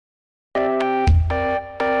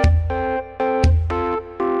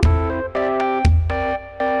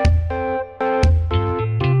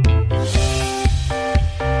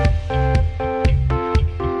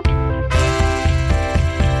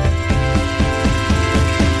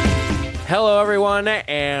Hello, everyone,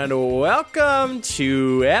 and welcome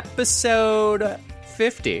to episode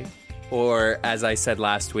 50, or as I said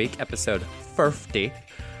last week, episode 50.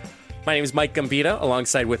 My name is Mike Gambita.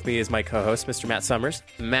 Alongside with me is my co-host, Mr. Matt Summers.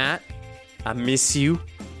 Matt, I miss you.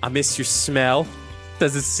 I miss your smell.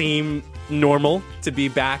 Does it seem normal to be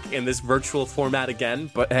back in this virtual format again?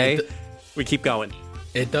 But hey, we keep going.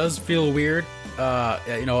 It does feel weird.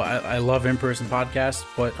 I love in-person podcasts,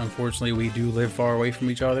 but unfortunately we do live far away from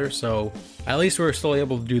each other, so at least we're still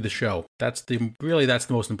able to do the show. That's the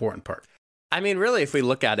most important part. I mean, really, if we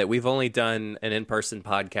look at it, we've only done an in-person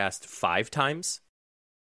podcast 5 times.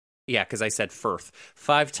 Yeah, because I said Firth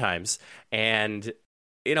 5 times, and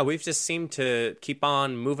we've just seemed to keep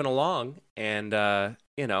on moving along. And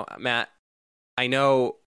Matt, I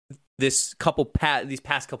know these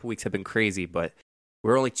past couple weeks have been crazy, but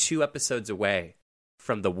we're only 2 episodes away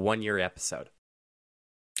from the 1-year episode.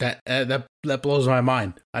 That blows my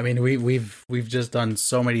mind. I mean, we've just done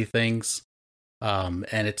so many things, and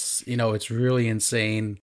it's really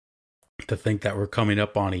insane to think that we're coming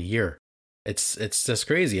up on a year. It's just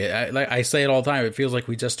crazy. I say it all the time. It feels like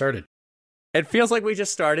we just started. It feels like we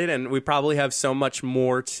just started, and we probably have so much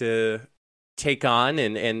more to take on,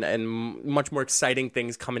 and much more exciting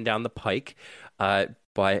things coming down the pike. But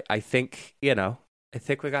I think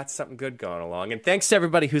we got something good going along. And thanks to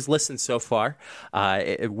everybody who's listened so far.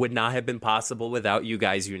 It would not have been possible without you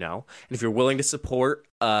guys, And if you're willing to support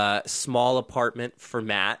a small apartment for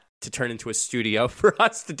Matt to turn into a studio for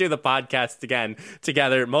us to do the podcast again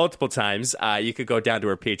together multiple times, you could go down to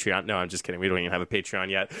our Patreon. No, I'm just kidding. We don't even have a Patreon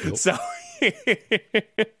yet. Nope. So,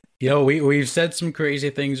 we've said some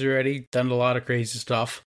crazy things already, done a lot of crazy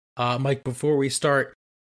stuff. Mike, before we start,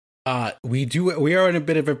 we are in a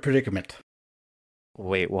bit of a predicament.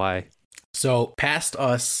 Wait, why? So past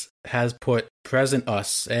us has put present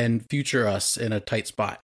us and future us in a tight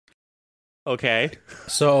spot. Okay.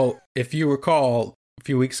 So if you recall, a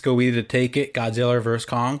few weeks ago, we did Take It, Godzilla vs.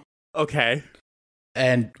 Kong. Okay.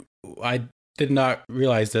 And I did not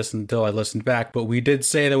realize this until I listened back, but we did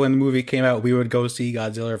say that when the movie came out, we would go see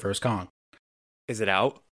Godzilla vs. Kong. Is it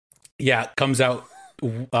out? Yeah, it comes out,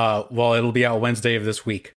 it'll be out Wednesday of this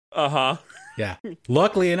week. Uh-huh. Yeah.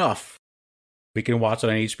 Luckily enough, we can watch it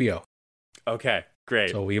on HBO. Okay,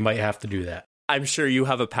 great. So we might have to do that. I'm sure you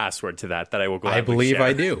have a password to that I will go. I believe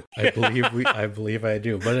I do. I believe I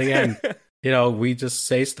do. But again, we just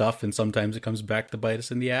say stuff, and sometimes it comes back to bite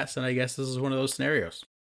us in the ass. And I guess this is one of those scenarios.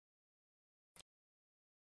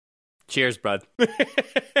 Cheers, bud.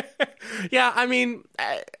 Yeah, I mean,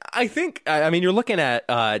 I think you're looking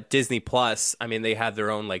at Disney Plus. I mean, they have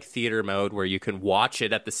their own theater mode where you can watch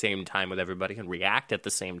it at the same time with everybody and react at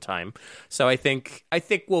the same time. So I think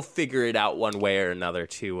we'll figure it out one way or another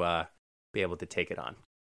to be able to take it on.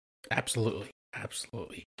 Absolutely.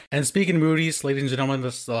 And speaking of movies, ladies and gentlemen,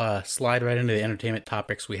 let's slide right into the entertainment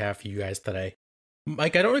topics we have for you guys today.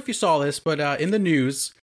 Mike, I don't know if you saw this, but in the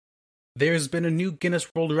news, there's been a new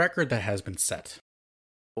Guinness World Record that has been set.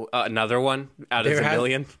 Another one out of a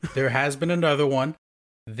million? There has been another one.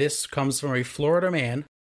 This comes from a Florida man.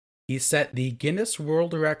 He set the Guinness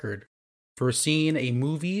World Record for seeing a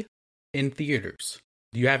movie in theaters.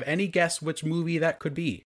 Do you have any guess which movie that could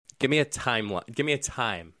be? Give me a timeline. Give me a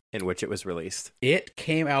time in which it was released. It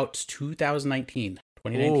came out 2019.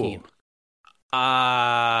 Ooh.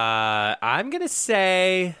 I'm going to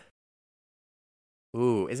say...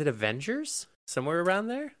 Ooh, is it Avengers? Somewhere around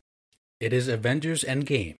there? It is Avengers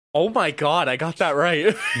Endgame. Oh my god, I got that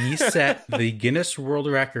right. He set the Guinness World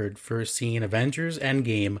Record for seeing Avengers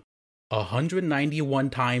Endgame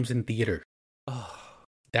 191 times in theater. Oh.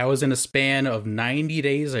 That was in a span of 90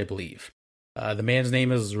 days, I believe. The man's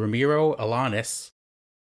name is Ramiro Alanis.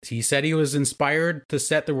 He said he was inspired to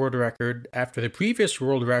set the world record after the previous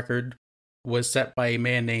world record was set by a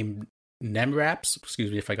man named Nemraps.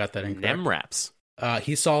 Excuse me if I got that incorrect. Nemraps.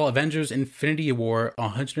 He saw Avengers Infinity War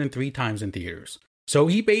 103 times in theaters. So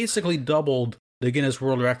he basically doubled the Guinness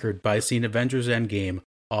World Record by seeing Avengers Endgame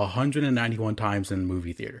 191 times in the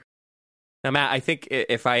movie theater. Now, Matt, I think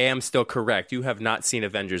if I am still correct, you have not seen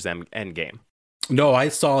Avengers Endgame. No, I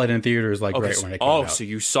saw it in theaters right when it came out. So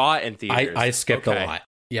you saw it in theaters. I skipped a lot.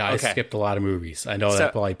 Yeah, I skipped a lot of movies. I know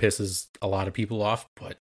that probably pisses a lot of people off,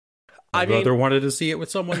 but my brother wanted to see it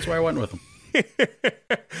with someone, so I went with him.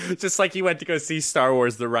 Just like you went to go see Star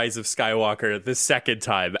Wars The Rise of Skywalker the second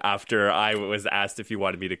time after I was asked if you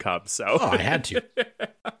wanted me to come. So I had to.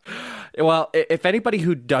 Well, if anybody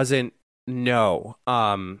who doesn't know,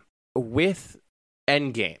 with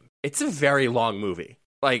Endgame, it's a very long movie.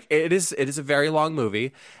 It is a very long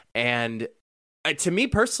movie, and to me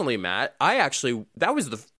personally, Matt, that was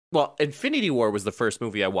well, Infinity War was the first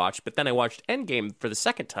movie I watched, but then I watched Endgame for the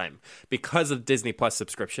second time because of Disney Plus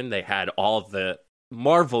subscription. They had all of the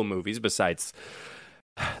Marvel movies besides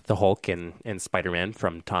the Hulk and Spider-Man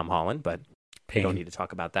from Tom Holland, but we don't need to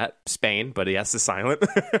talk about that. Spain, but yes, is silent.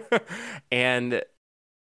 And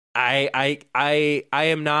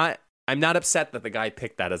I'm not upset that the guy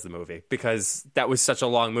picked that as the movie, because that was such a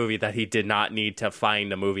long movie that he did not need to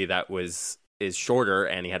find a movie that is shorter,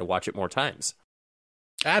 and he had to watch it more times.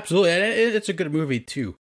 Absolutely, and it's a good movie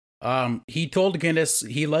too. He told Guinness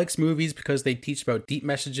he likes movies because they teach about deep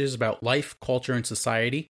messages about life, culture, and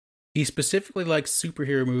society. He specifically likes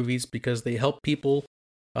superhero movies because they help people,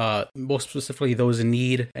 most specifically those in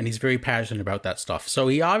need, and he's very passionate about that stuff. So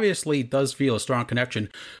he obviously does feel a strong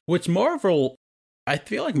connection, which Marvel, I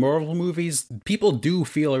feel like Marvel movies, people do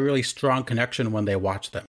feel a really strong connection when they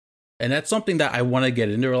watch them. And that's something that I want to get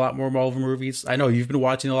into a lot more Marvel movies. I know you've been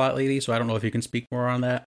watching a lot lately, so I don't know if you can speak more on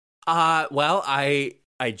that. Well, I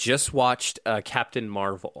just watched Captain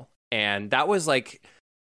Marvel, and that was like,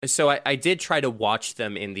 so I did try to watch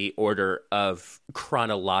them in the order of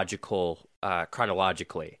chronologically,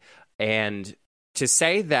 and to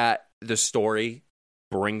say that the story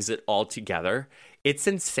brings it all together, it's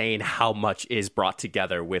insane how much is brought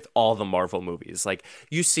together with all the Marvel movies. Like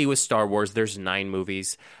you see with Star Wars, there's 9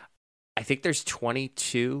 movies. I think there's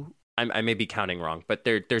 22. I may be counting wrong, but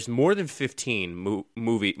there's more than 15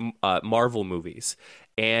 Marvel movies,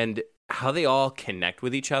 and how they all connect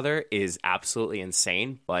with each other is absolutely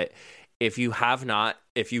insane. But if you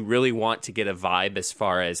really want to get a vibe as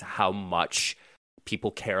far as how much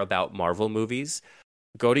people care about Marvel movies,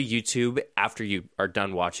 go to YouTube after you are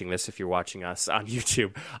done watching this. If you're watching us on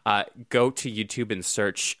YouTube, go to YouTube and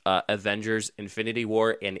search Avengers Infinity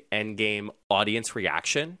War and Endgame audience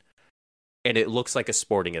reaction. And it looks like a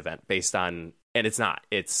sporting event and it's not.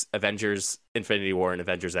 It's Avengers Infinity War and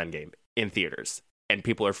Avengers Endgame in theaters. And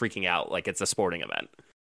people are freaking out like it's a sporting event.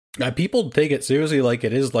 People take it seriously, like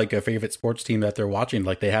it is like a favorite sports team that they're watching.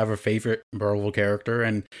 Like they have a favorite Marvel character,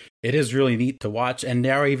 and it is really neat to watch. And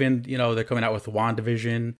now even, they're coming out with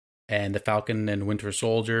WandaVision and the Falcon and Winter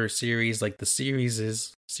Soldier series. Like the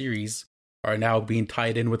series are now being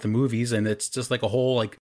tied in with the movies, and it's just like a whole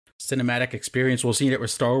like cinematic experience. We'll see it with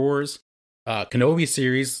Star Wars. Kenobi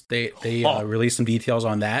series, they released some details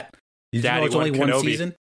on that. Did you know it's only one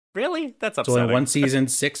season? Really? That's upsetting. It's only one season,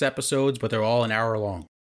 6 episodes, but they're all an hour long.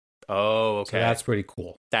 Oh, okay. So that's pretty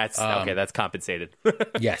cool. That's okay. That's compensated.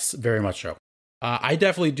 Yes, very much so. I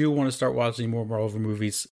definitely do want to start watching more Marvel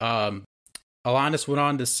movies. Alanis went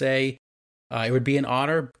on to say it would be an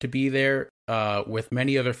honor to be there with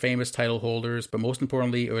many other famous title holders, but most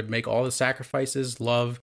importantly, it would make all the sacrifices,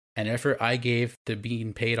 love, and effort I gave to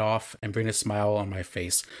being paid off and bring a smile on my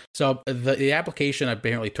face. So the application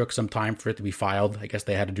apparently took some time for it to be filed. I guess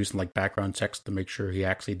they had to do some like background checks to make sure he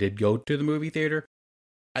actually did go to the movie theater.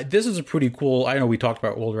 This is a pretty cool, I know we talked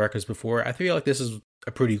about world records before. I feel like this is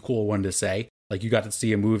a pretty cool one to say. Like you got to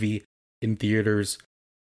see a movie in theaters.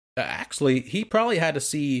 Actually, he probably had to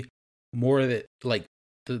see more than like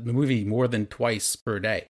the movie more than twice per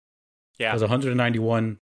day. Yeah. Because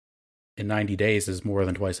 191 in 90 days is more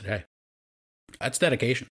than twice a day. That's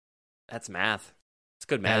dedication. That's math. It's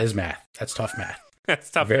good math. That is math. That's tough math. That's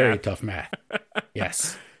tough Very math. tough math.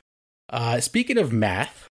 Yes. Speaking of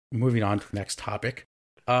math, moving on to the next topic.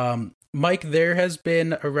 Mike, there has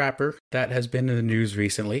been a rapper that has been in the news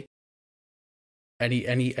recently.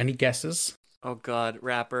 Any guesses? Oh God,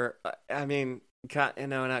 rapper. I mean, not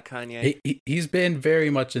Kanye. He's been very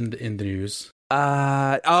much in the news.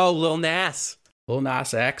 Lil Nas. Lil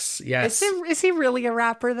Nas X, yes. Is he really a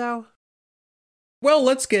rapper though? Well,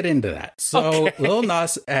 let's get into that. So, okay. Lil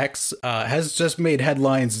Nas X has just made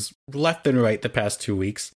headlines left and right the past 2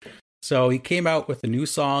 weeks. So he came out with a new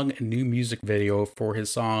song and new music video for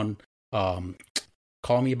his song,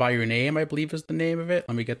 Call Me By Your Name, I believe is the name of it.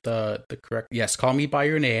 Let me get the correct. Yes, Call Me By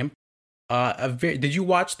Your Name. Did you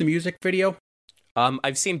watch the music video?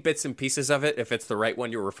 I've seen bits and pieces of it, if it's the right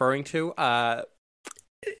one you're referring to.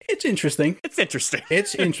 It's interesting. It's interesting.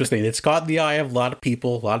 It's interesting. It's caught the eye of a lot of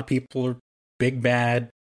people. A lot of people are big mad.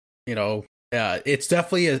 It's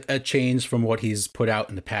definitely a change from what he's put out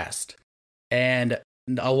in the past. And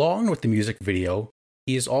along with the music video,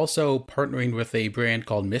 he is also partnering with a brand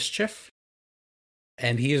called Mischief.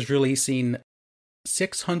 And he is releasing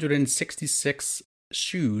 666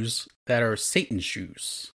 shoes that are Satan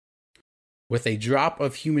shoes with a drop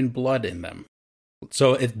of human blood in them.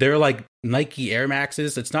 So they're like Nike Air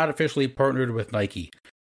Maxes. It's not officially partnered with Nike.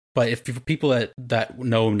 But if people that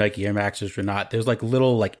know Nike Air Maxes or not, there's like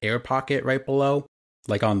little like air pocket right below,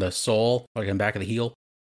 like on the sole, like on the back of the heel.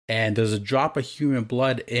 and there's a drop of human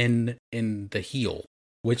blood in the heel,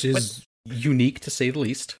 which is unique to say the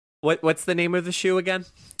least. What's the name of the shoe again?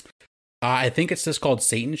 I think it's just called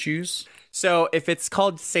Satan shoes. So if it's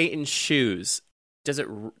called Satan's shoes, does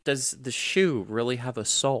the shoe really have a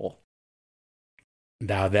soul?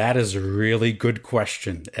 Now that is a really good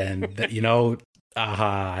question, and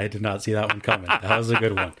I did not see that one coming. That was a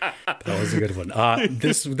good one.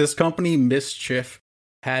 This company Mischief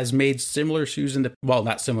has made similar shoes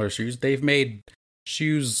not similar shoes. They've made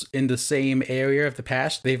shoes in the same area of the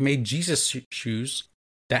past. They've made Jesus shoes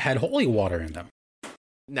that had holy water in them.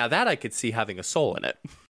 Now that I could see having a soul in it.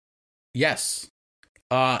 Yes.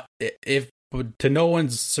 If to no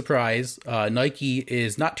one's surprise, Nike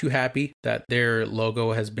is not too happy that their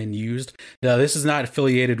logo has been used. Now, this is not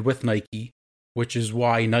affiliated with Nike, which is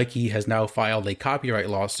why Nike has now filed a copyright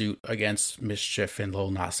lawsuit against Mischief and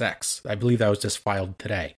Lil Nas X. I believe that was just filed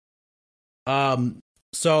today.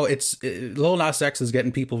 So Lil Nas X is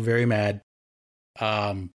getting people very mad.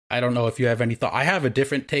 I don't know if you have any thought. I have a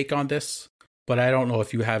different take on this, but I don't know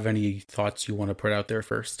if you have any thoughts you want to put out there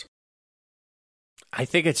first. I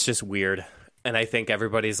think it's just weird. And I think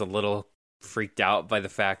everybody's a little freaked out by the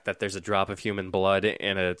fact that there's a drop of human blood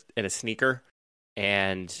in a sneaker.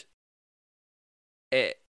 And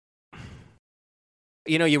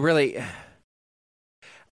you really...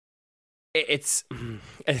 It's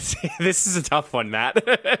this is a tough one, Matt.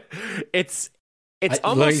 It's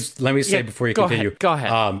almost... Let me say before you continue. Go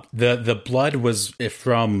ahead. The blood was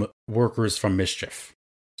from workers from Mischief.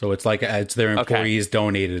 So it's like it's their employees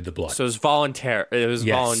donated the blood. So it was voluntary. It was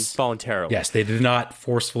voluntarily. Yes, they did not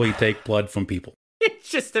forcefully take blood from people.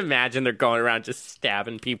 Just imagine they're going around just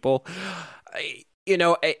stabbing people.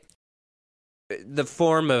 The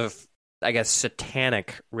form of, I guess,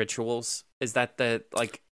 satanic rituals, is that the,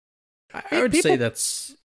 like... I would say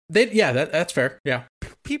that's... that's fair, yeah.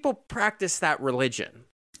 People practice that religion.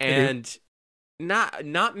 And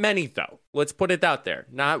not many, though. Let's put it out there.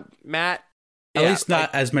 Not, Matt... At least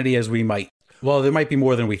not as many as we might. Well, there might be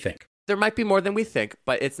more than we think. There might be more than we think,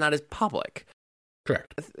 but it's not as public.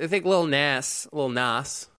 Correct. I think Lil Nas,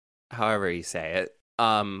 however you say it,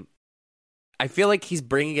 I feel like he's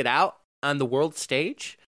bringing it out on the world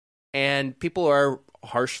stage, and people are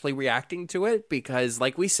harshly reacting to it because,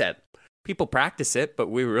 like we said, people practice it, but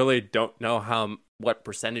we really don't know what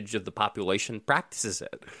percentage of the population practices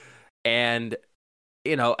it. And,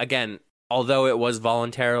 again, although it was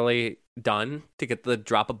voluntarily done to get the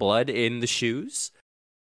drop of blood in the shoes,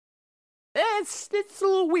 it's a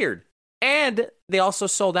little weird. And they also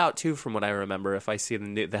sold out too, from what I remember, if I see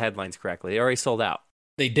the headlines correctly. They already sold out.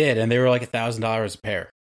 They did, and they were like $1,000 a pair.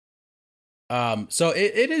 So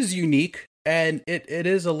it is unique, and it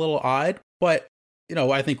is a little odd, but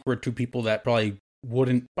I think we're two people that probably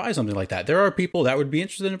wouldn't buy something like that. There are people that would be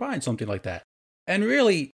interested in buying something like that. And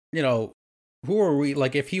really, who are we?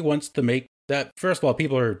 Like, if he wants to make that, first of all,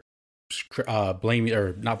 people are blaming,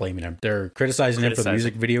 or not blaming him. They're criticizing him for the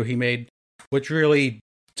music video he made, which really,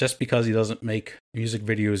 just because he doesn't make music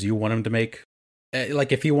videos you want him to make,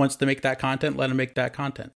 like, if he wants to make that content, let him make that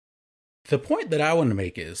content. The point that I want to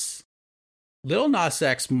make is Lil Nas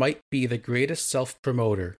X might be the greatest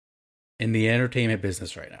self-promoter in the entertainment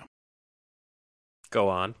business right now. Go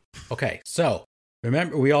on. Okay, so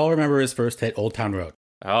we all remember his first hit, Old Town Road.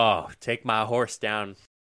 Oh, Take My Horse Down.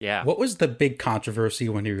 Yeah. What was the big controversy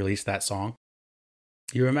when he released that song?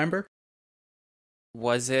 You remember?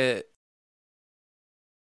 Was it?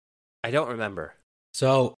 I don't remember.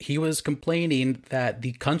 So he was complaining that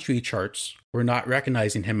the country charts were not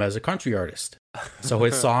recognizing him as a country artist. So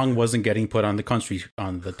his song wasn't getting put on the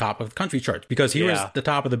top of the country charts because he was the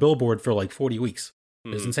top of the Billboard for like 40 weeks. It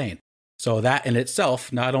was insane. So that in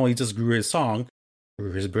itself not only just grew his song,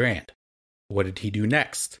 grew his brand. What did he do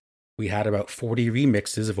next? We had about 40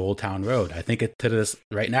 remixes of Old Town Road. I think to this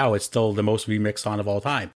right now, it's still the most remixed song of all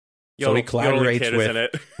time. So he collaborates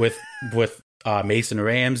with Mason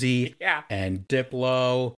Ramsey and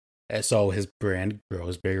Diplo. And so his brand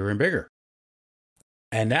grows bigger and bigger.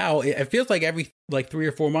 And now it feels like every 3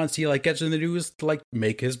 or 4 months he gets in the news to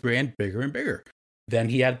make his brand bigger and bigger. Then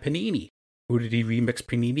he had Panini. Who did he remix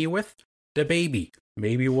Panini with? DaBaby,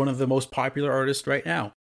 maybe one of the most popular artists right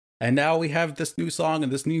now. And now we have this new song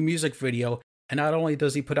and this new music video. And not only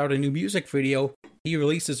does he put out a new music video, he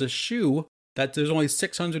releases a shoe that there's only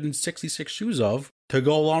 666 shoes of to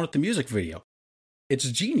go along with the music video. It's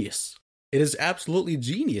genius. It is absolutely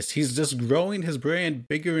genius. He's just growing his brand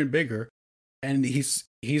bigger and bigger. And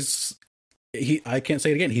I can't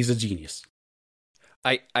say it again, he's a genius.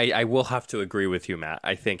 I will have to agree with you, Matt.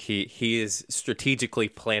 I think he is strategically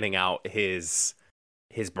planning out his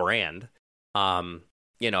brand.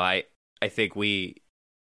 I think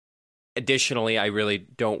additionally, I really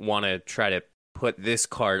don't want to try to put this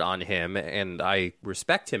card on him, and I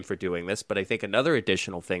respect him for doing this, but I think another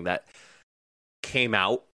additional thing that came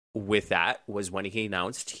out with that was when he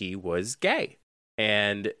announced he was gay.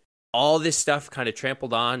 And all this stuff kind of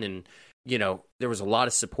trampled on, and, there was a lot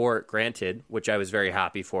of support, granted, which I was very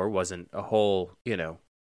happy for. Wasn't a whole,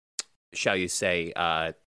 shall you say,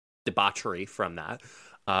 debauchery from that.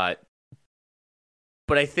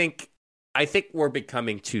 But I think we're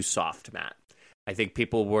becoming too soft, Matt. I think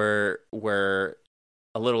people were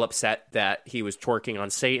a little upset that he was twerking on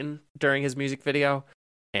Satan during his music video.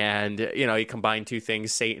 And, he combined two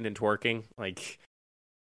things, Satan and twerking. Like,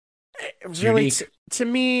 really, to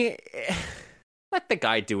me, let the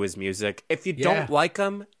guy do his music. If you don't like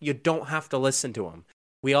him, you don't have to listen to him.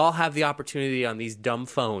 We all have the opportunity on these dumb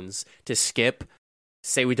phones to skip,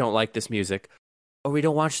 say we don't like this music, or we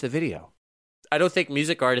don't watch the video. I don't think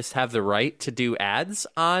music artists have the right to do ads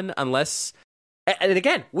on unless, and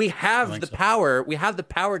again, we have the power. We have the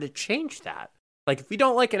power to change that. Like, if you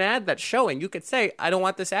don't like an ad that's showing, you could say, I don't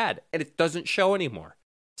want this ad, and it doesn't show anymore.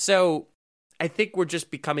 So I think we're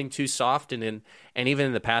just becoming too soft, and even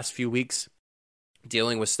in the past few weeks,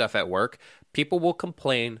 dealing with stuff at work, people will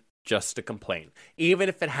complain just to complain. Even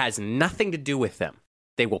if it has nothing to do with them,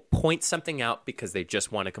 they will point something out because they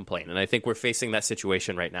just want to complain. And I think we're facing that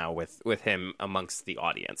situation right now with him amongst the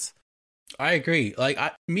audience. I agree. Like,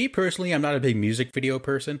 me personally, I'm not a big music video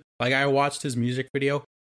person. Like, I watched his music video.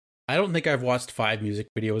 I don't think I've watched 5 music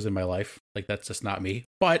videos in my life. Like, that's just not me.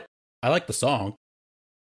 But I like the song,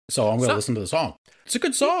 so I'm going to listen to the song. It's a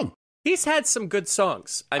good song. He's had some good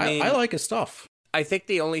songs. I mean, I like his stuff. I think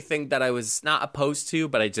the only thing that I was not opposed to,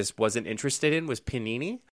 but I just wasn't interested in, was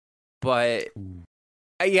Panini. But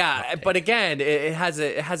yeah, but again, it has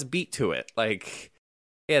a beat to it. Like,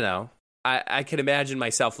 I can imagine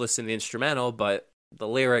myself listening to the instrumental, but the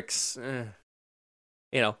lyrics,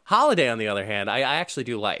 Holiday, on the other hand, I actually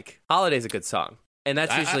do like. Holiday's a good song, and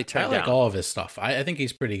that's usually turned down. I like all of his stuff. I think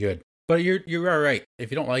he's pretty good. But you're all right.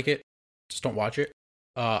 If you don't like it, just don't watch it.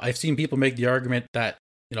 I've seen people make the argument that,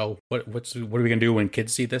 what are we gonna do when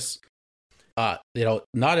kids see this? Not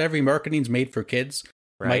every marketing's made for kids.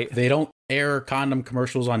 Right? Like, they don't air condom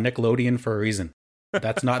commercials on Nickelodeon for a reason.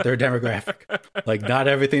 That's not their demographic. Like, not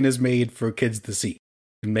everything is made for kids to see.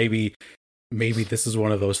 And maybe this is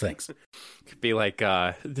one of those things. Could be like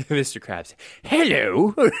Mr. Krabs.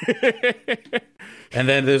 Hello. And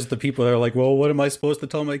then there's the people that are like, well, what am I supposed to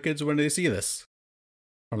tell my kids when they see this?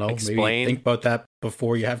 I don't know. Explain. Maybe think about that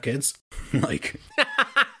before you have kids. Like,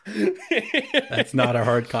 that's not a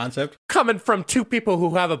hard concept. Coming from two people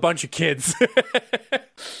who have a bunch of kids.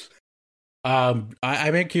 I'm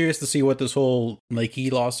curious to see what this whole Nike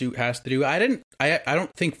lawsuit has to do. I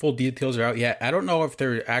don't think full details are out yet. I don't know if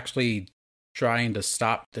they're actually trying to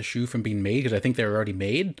stop the shoe from being made, because I think they're already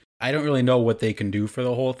made. I don't really know what they can do for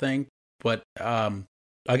the whole thing. But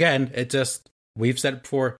again, we've said it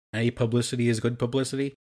before, any publicity is good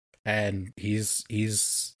publicity. And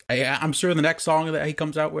I'm sure the next song that he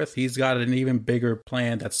comes out with, he's got an even bigger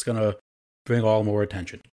plan that's gonna bring all more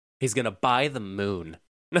attention. He's gonna buy the moon.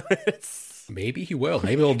 Maybe he will.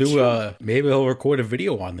 Maybe he'll record a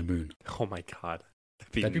video on the moon. Oh my god,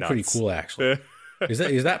 that'd be pretty cool, actually.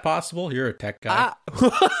 Is that possible? You're a tech guy.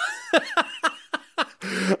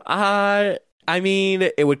 I mean,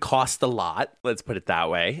 it would cost a lot. Let's put it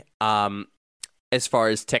that way. As far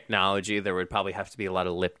as technology, there would probably have to be a lot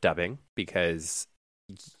of lip dubbing, because,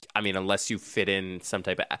 I mean, unless you fit in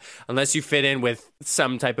with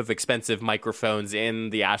some type of expensive microphones in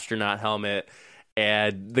the astronaut helmet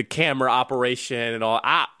and the camera operation and all.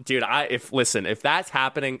 Dude, if that's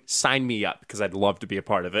happening, sign me up, because I'd love to be a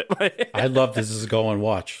part of it. I'd love to just go and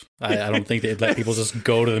watch. I don't think they'd let people just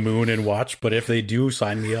go to the moon and watch, but if they do,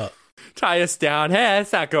 sign me up. Tie us down. Hey,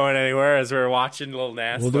 it's not going anywhere as we're watching Lil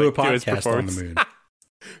Nas. We'll do a podcast on the moon.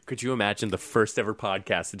 Could you imagine the first ever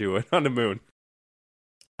podcast to do it on the moon?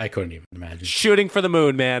 I couldn't even imagine. Shooting for the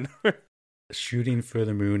moon, man. Shooting for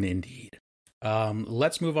the moon, indeed.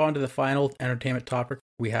 Let's move on to the final entertainment topic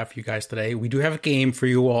we have for you guys today. We do have a game for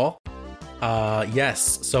you all.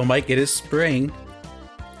 Yes. So, Mike, it is spring.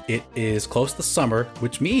 It is close to summer,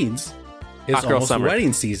 which means it's almost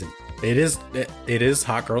wedding season. It is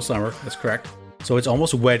hot girl summer. That's correct. So it's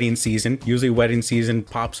almost wedding season. Usually wedding season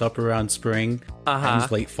pops up around spring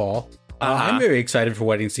and late fall. I'm very excited for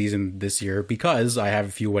wedding season this year because I have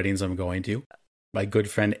a few weddings I'm going to. My good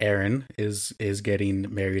friend Aaron is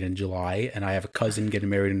getting married in July, and I have a cousin getting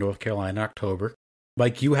married in North Carolina in October.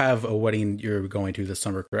 Mike, you have a wedding you're going to this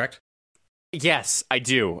summer, correct? Yes, I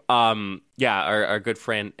do. Yeah, our good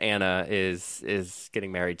friend Anna is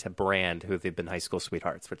getting married to Brand, who they've been high school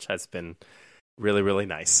sweethearts, which has been really, really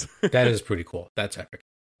nice. That is pretty cool. That's epic.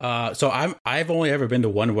 So I've only ever been to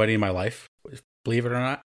one wedding in my life, believe it or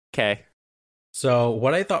not. Okay. So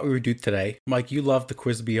what I thought we would do today, Mike, you love to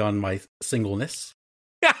quiz me on my singleness.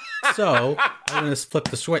 So I'm going to flip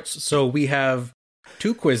the switch. So we have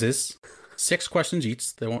 2 quizzes, 6 questions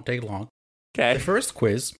each. They won't take long. Okay. The first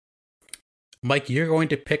quiz, Mike, you're going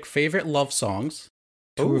to pick favorite love songs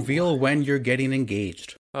to Ooh. reveal when you're getting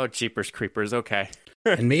engaged. Oh, jeepers creepers. Okay.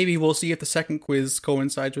 And maybe we'll see if the second quiz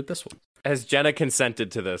coincides with this one. Has Jenna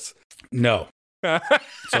consented to this? No.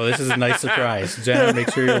 So this is a nice surprise. Jenna,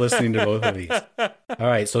 make sure you're listening to both of these. All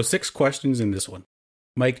right, so 6 questions in this one.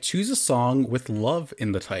 Mike, choose a song with love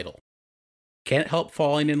in the title. Can't Help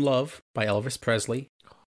Falling in Love by Elvis Presley.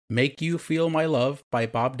 Make You Feel My Love by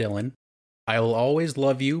Bob Dylan. I Will Always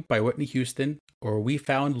Love You by Whitney Houston. Or We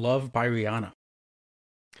Found Love by Rihanna.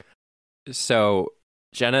 So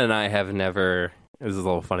Jenna and I have never. This is a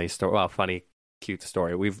little funny story. Well, funny, cute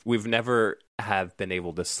story. We've never have been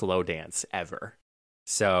able to slow dance ever.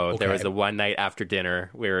 So there was a one night after dinner.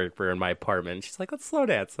 We're in my apartment. She's like, "Let's slow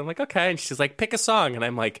dance." I'm like, "Okay." And she's like, "Pick a song." And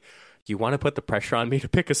I'm like, "You want to put the pressure on me to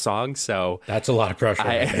pick a song?" So That's a lot of pressure.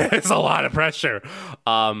 it's a lot of pressure.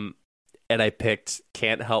 And I picked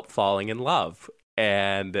 "Can't Help Falling in Love,"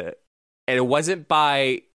 and it wasn't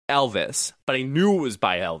by Elvis, but I knew it was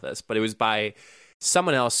by Elvis. But it was by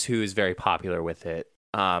someone else who is very popular with it.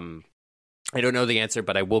 I don't know the answer,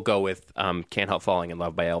 but I will go with "Can't Help Falling in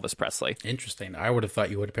Love" by Elvis Presley. Interesting. I would have thought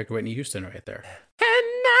you would have picked Whitney Houston right there.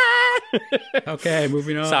 Okay,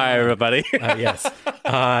 moving on. Sorry, everybody. Yes.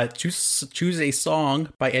 Choose a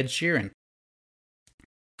song by Ed Sheeran.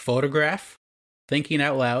 Photograph, Thinking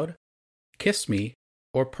Out Loud, Kiss Me,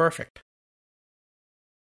 or Perfect.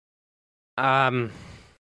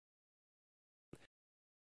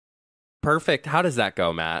 Perfect. How does that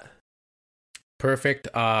go, Matt? Perfect.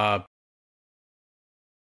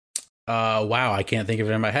 Wow, I can't think of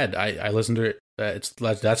it in my head. I listened to it.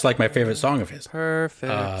 That's like my favorite song of his.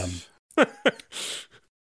 Perfect.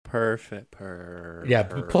 Perfect. Yeah,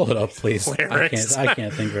 pull it up, please. I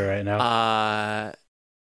can't think of it right now.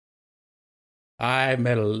 I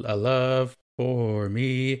met a love for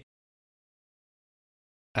me.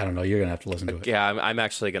 I don't know. You're gonna have to listen to it. Yeah, I'm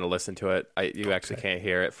actually gonna listen to it. You actually can't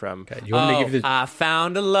hear it from. Okay. You want me to give you I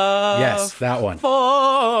found a love. Yes, that one.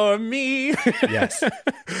 For me. Yes.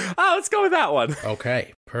 Let's go with that one.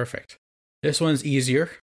 Okay, perfect. This one's easier.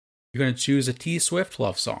 You're gonna choose a T Swift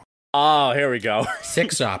love song. Oh, here we go.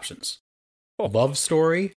 6 options: Love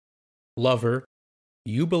Story, Lover,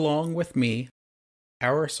 You Belong with Me,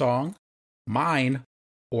 Our Song, Mine,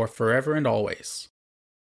 or Forever and Always.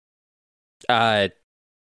 God,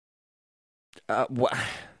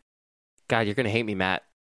 you're gonna hate me, Matt.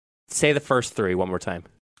 Say the first 3 one more time.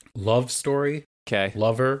 Love Story, Okay.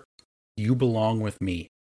 Lover, You Belong with Me.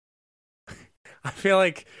 I feel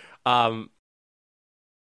like,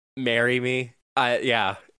 Marry Me.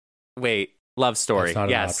 Yeah. Wait. Love Story. That's not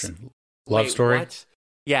Yes. an option. Love Wait, Story. what?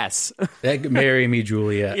 Yes. Marry Me,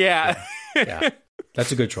 Juliet. Yeah. Yeah.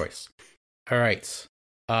 That's a good choice. All right.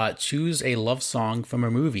 Choose a love song from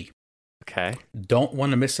a movie. Okay. Don't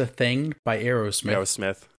Want to Miss a Thing by Aerosmith.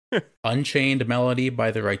 Aerosmith. Unchained Melody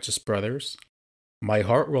by the Righteous Brothers. My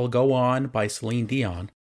Heart Will Go On by Celine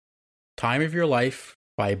Dion. Time of Your Life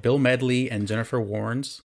by Bill Medley and Jennifer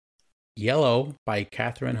Warnes. Yellow by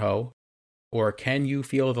Catherine Ho. Or Can You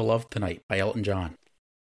Feel the Love Tonight by Elton John.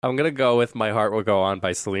 I'm gonna go with "My Heart Will Go On"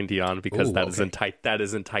 by Celine Dion because Ooh, that is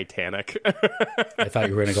okay. in Titanic. I thought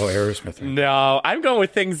you were going to go Aerosmith. Right? No, I'm going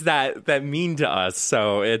with things that mean to us.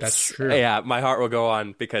 So it's That's true. Yeah, "My Heart Will Go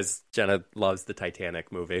On" because Jenna loves the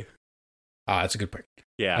Titanic movie. That's a good pick.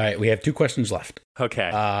 Yeah. All right, we have 2 questions left.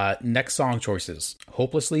 Okay. Next song choices.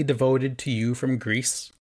 Hopelessly Devoted to You from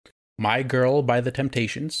Greece. My Girl by The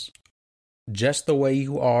Temptations. Just the Way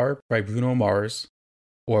You Are by Bruno Mars.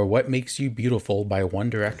 Or What Makes You Beautiful by One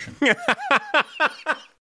Direction.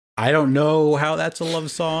 I don't know how that's a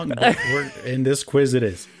love song, but in this quiz it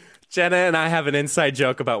is. Jenna and I have an inside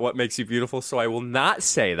joke about what makes you beautiful, so I will not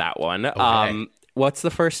say that one. Okay. What's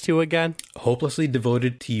the first 2 again? Hopelessly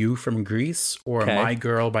Devoted to You from Greece or Okay. My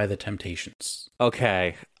Girl by The Temptations.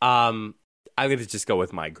 Okay. I'm going to just go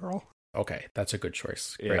with "My Girl." Okay, that's a good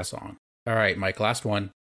choice. Yeah. Great song. All right, Mike, last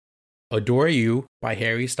one. Adore You by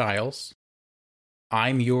Harry Styles.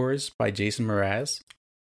 I'm Yours by Jason Mraz.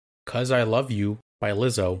 'Cause I Love You by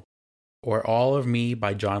Lizzo. Or All of Me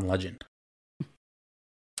by John Legend.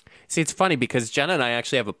 See, it's funny because Jenna and I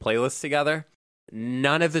actually have a playlist together.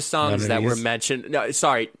 None of the songs of that were these? mentioned. No,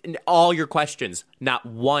 sorry, all your questions. Not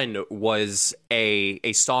one was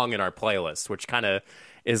a song in our playlist, which kind of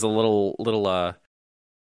is a little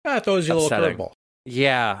That throws you a little upsetting. curveball.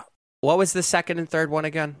 Yeah. What was the second and third one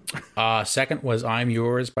again? Second was "I'm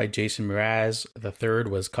Yours" by Jason Mraz. The third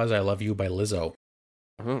was "'Cause I Love You" by Lizzo.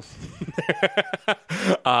 Because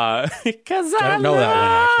I don't know that one,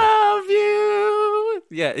 actually. you.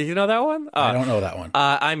 Yeah, you know that one? I don't know that one.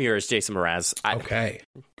 I'm Yours, Jason Mraz. Okay.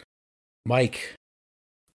 Mike,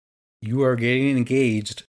 you are getting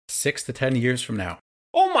engaged 6 to 10 years from now.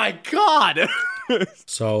 Oh my God!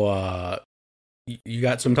 So, you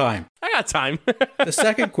got some time. I got time. The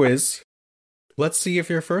second quiz, let's see if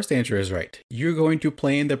your first answer is right. You're going to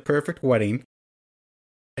plan the perfect wedding,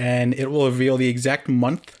 and it will reveal the exact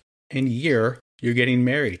month and year you're getting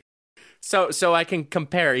married. So I can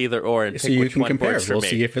compare either or and So pick you which can one compare. works for We'll me.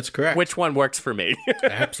 see if it's correct. Which one works for me?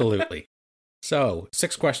 Absolutely. So,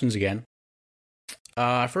 6 questions again.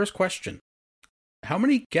 First question. How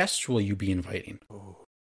many guests will you be inviting?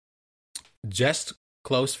 Just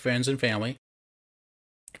close friends and family.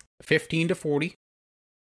 15 to 40.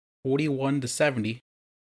 41 to 70.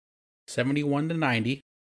 71 to 90.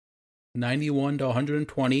 91 to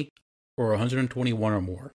 120. Or 121 or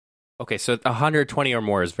more. Okay, so 120 or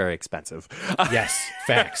more is very expensive. Yes,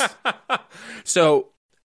 facts. So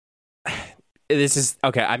this is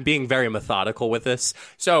okay. I'm being very methodical with this.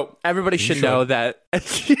 So everybody should know that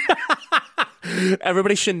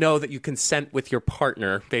everybody should know that you consent with your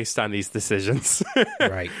partner based on these decisions.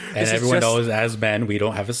 Right. And everyone knows as men, we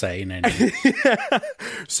don't have a say in anything.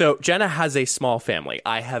 So Jenna has a small family.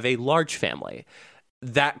 I have a large family.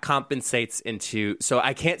 That compensates into, so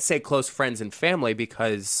I can't say close friends and family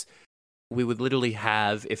because we would literally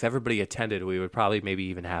have, if everybody attended, we would probably maybe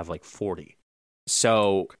even have like 40.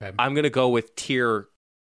 So Okay. I'm going to go with tier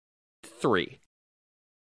 3.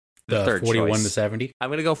 The third 41 choice. to 70? I'm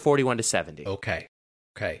going to go 41 to 70. Okay.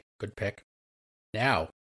 Good pick. Now,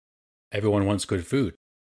 everyone wants good food.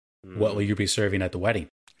 What will you be serving at the wedding?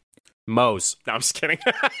 Moe's. No, I'm just kidding.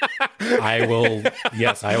 I will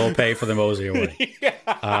pay for the Moe's at your wedding.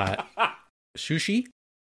 Sushi,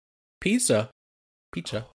 pizza,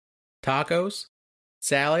 tacos,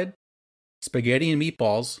 salad, spaghetti and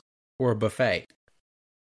meatballs, or a buffet.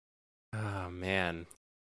 Oh, man.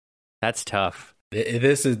 That's tough.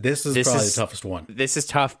 This is probably the toughest one. This is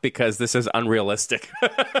tough because this is unrealistic.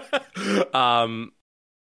 I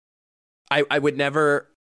would never.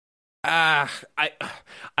 I'm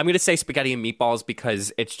going to say spaghetti and meatballs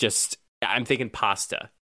because it's just, I'm thinking pasta.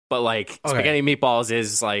 But like spaghetti and meatballs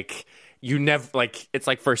is like, you never, like, it's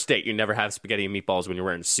like first date. You never have spaghetti and meatballs when you're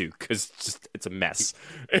wearing a suit because it's a mess.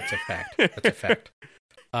 That's a fact. That's a fact.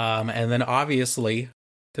 And then obviously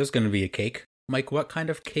there's going to be a cake. Mike, what kind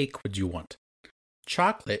of cake would you want?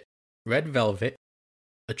 Chocolate, red velvet,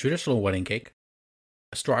 a traditional wedding cake,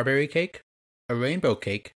 a strawberry cake, a rainbow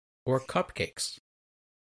cake, or cupcakes?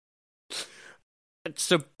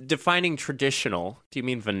 So defining traditional, do you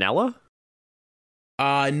mean vanilla?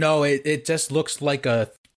 No, it just looks like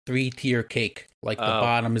a 3-tier cake. Like the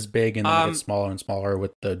bottom is big and then it gets smaller and smaller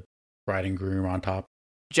with the bride and groom on top.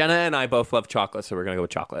 Jenna and I both love chocolate, so we're going to go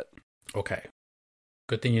with chocolate. Okay.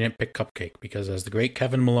 Good thing you didn't pick cupcake because as the great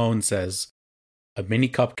Kevin Malone says, a mini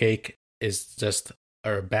cupcake is just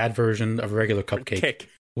a bad version of a regular cupcake,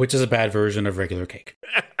 which is a bad version of regular cake.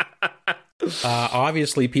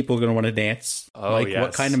 Obviously, people are going to want to dance.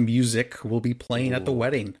 What kind of music will be playing at the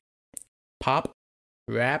wedding? Pop,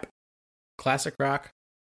 rap, classic rock,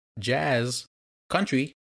 jazz,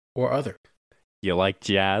 country, or other? You like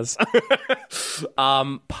jazz?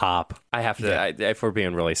 Pop. I have to, if we're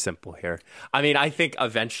being really simple here. I mean, I think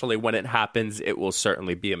eventually when it happens, it will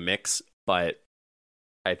certainly be a mix, but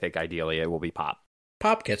I think ideally it will be pop.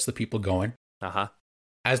 Pop gets the people going. Uh-huh.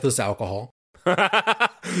 As does alcohol. Don't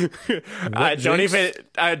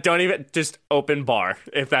even just open bar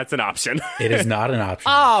if that's an option. It is not an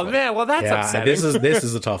option. Oh man, well that's upsetting. This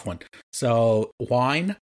is a tough one. So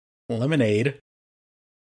wine, lemonade,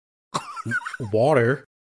 water.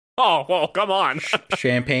 Oh well, come on.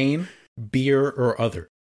 Champagne, beer, or other.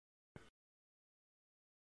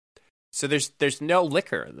 So there's no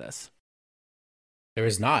liquor in this. There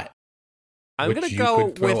is not. I'm gonna go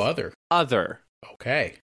with other.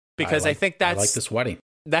 Okay. Because I think that's... I like this wedding.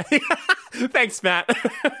 Thanks, Matt.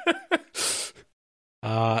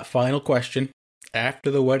 Final question.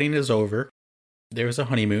 After the wedding is over, there's a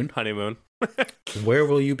honeymoon. Where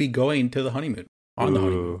will you be going to the honeymoon? On the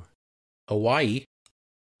honeymoon? Hawaii,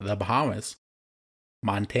 the Bahamas,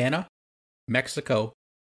 Montana, Mexico,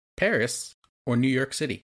 Paris, or New York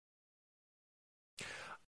City?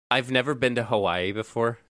 I've never been to Hawaii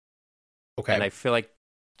before. Okay. And I feel like,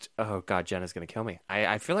 oh God, Jenna's going to kill me.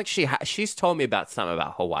 I feel like she's told me about something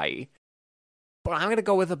about Hawaii. But I'm going to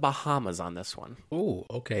go with the Bahamas on this one. Oh,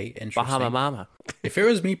 okay. Interesting. Bahama Mama. If it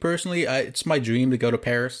was me personally, it's my dream to go to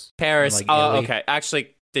Paris. Paris. Like Oh, Italy. okay.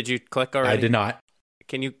 Actually, did you click already? I did not.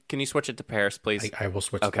 Can you switch it to Paris, please? I will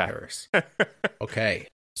switch Okay. to Paris. Okay.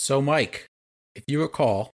 So, Mike, if you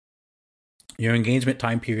recall, your engagement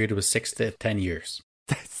time period was 6 to 10 years.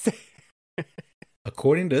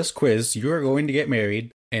 According to this quiz, you are going to get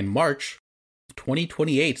married in March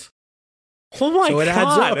 2028. Oh my So it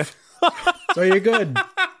God. adds up. So you're good.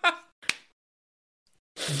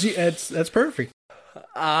 Gee, that's perfect. You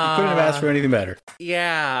couldn't have asked for anything better.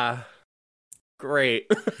 Yeah. Great.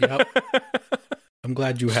 Yep. I'm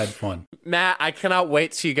glad you had fun. Matt, I cannot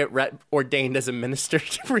wait till you get ordained as a minister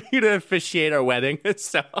for you to officiate our wedding.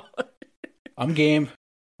 So I'm game.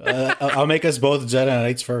 I'll make us both Jedi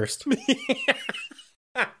Knights first.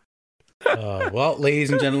 Well, ladies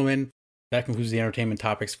and gentlemen, that concludes the entertainment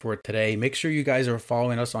topics for today. Make sure you guys are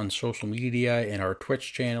following us on social media and our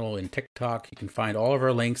Twitch channel and TikTok. You can find all of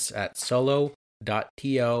our links at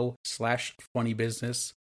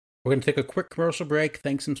solo.to/funnybusiness. We're going to take a quick commercial break,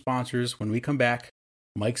 thank some sponsors. When we come back,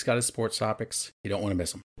 Mike's got his sports topics. You don't want to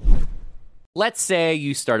miss them. let's say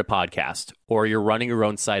you start a podcast or you're running your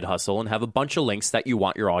own side hustle and have a bunch of links that you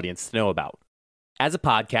want your audience to know about. As a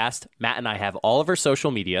podcast, Matt and I have all of our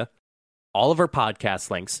social media, all of our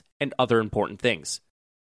podcast links, and other important things.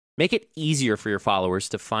 Make it easier for your followers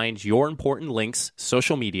to find your important links,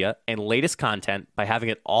 social media, and latest content by having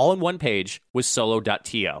it all in one page with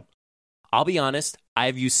solo.to. I'll be honest, I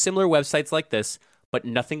have used similar websites like this, but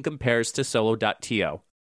nothing compares to solo.to.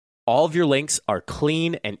 All of your links are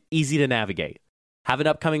clean and easy to navigate. Have an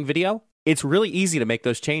upcoming video? It's really easy to make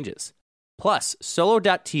those changes. Plus,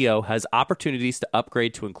 solo.to has opportunities to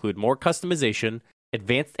upgrade to include more customization,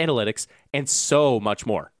 advanced analytics, and so much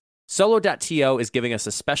more. Solo.to is giving us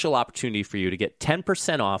a special opportunity for you to get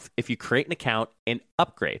 10% off if you create an account and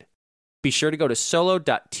upgrade. Be sure to go to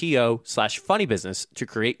solo.to/funnybusiness to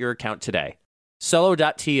create your account today.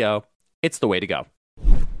 Solo.to, it's the way to go.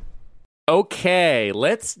 Okay,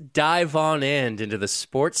 let's dive on into the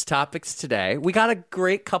sports topics today. We got a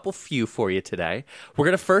great few for you today. We're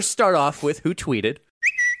going to first start off with who tweeted.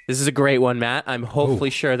 This is a great one, Matt. I'm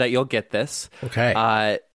hopefully sure that you'll get this.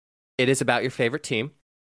 Okay. It is about your favorite team.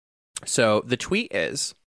 So the tweet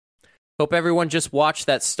is, hope everyone just watched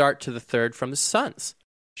that start to the third from the Suns.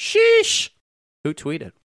 Sheesh! Who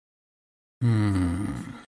tweeted?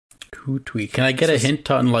 Who tweeted? Can I get a hint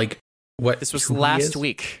on like what? This was last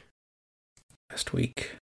week. Last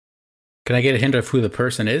week. Can I get a hint of who the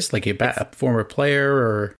person is? Like a former player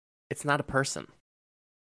or? It's not a person.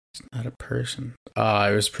 It's not a person.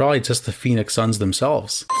 It was probably just the Phoenix Suns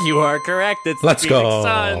themselves. You are correct. It's Let's the go.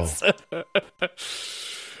 Phoenix Suns.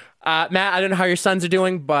 Matt, I don't know how your Suns are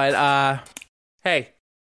doing, but hey,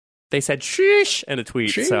 they said sheesh in a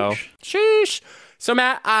tweet. Sheesh. So sheesh. So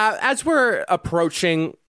Matt, as we're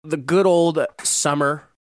approaching the good old summer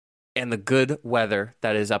and the good weather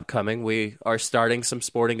that is upcoming, we are starting some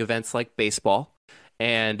sporting events like baseball.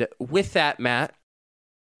 And with that, Matt,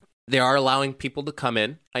 they are allowing people to come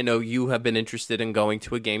in. I know you have been interested in going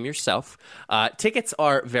to a game yourself. Tickets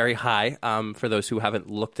are very high for those who haven't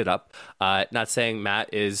looked it up. Not saying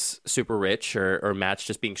Matt is super rich or Matt's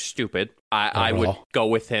just being stupid. I would go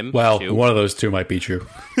with him. Well, too. one of those two might be true.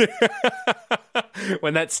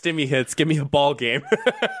 When that stimmy hits, give me a ball game.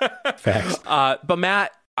 Facts. But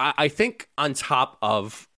Matt, I think on top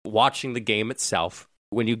of watching the game itself,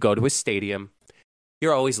 when you go to a stadium,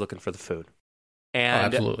 you're always looking for the food.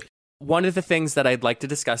 And absolutely. One of the things that I'd like to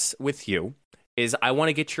discuss with you is I want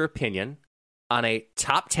to get your opinion on a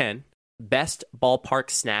top 10 best ballpark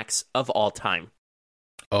snacks of all time.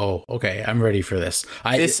 Oh, okay. I'm ready for this.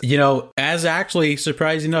 As actually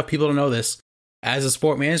surprising enough, people don't know this. As a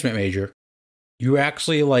sport management major, you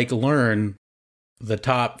actually learn the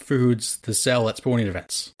top foods to sell at sporting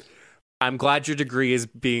events. I'm glad your degree is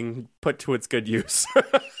being put to its good use.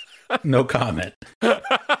 No comment.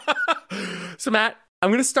 So, Matt, I'm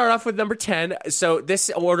going to start off with number 10. So this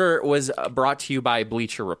order was brought to you by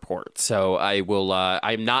Bleacher Report. So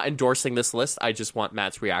I'm not endorsing this list. I just want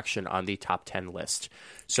Matt's reaction on the top 10 list.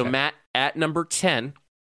 So, okay. Matt, at number 10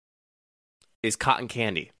 is cotton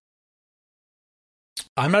candy.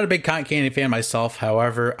 I'm not a big cotton candy fan myself.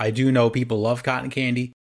 However, I do know people love cotton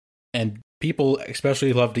candy, and people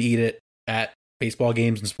especially love to eat it at baseball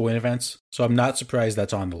games and sporting events. So I'm not surprised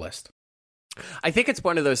that's on the list. I think it's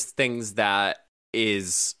one of those things that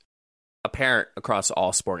is apparent across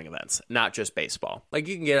all sporting events, not just baseball. Like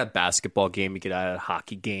you can get a basketball game, you get a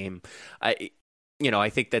hockey game. I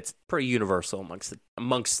think that's pretty universal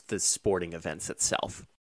amongst the sporting events itself.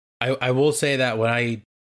 I will say that when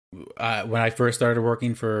I first started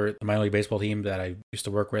working for the minor league baseball team that I used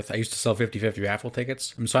to work with, I used to sell 50-50 raffle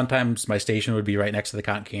tickets. And sometimes my station would be right next to the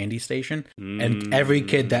cotton candy station. And every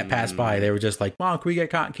kid that passed by, they were just like, Mom, can we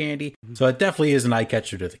get cotton candy? So it definitely is an eye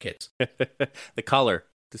catcher to the kids. The color,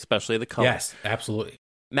 especially the color. Yes, absolutely.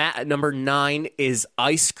 Matt, at number 9 is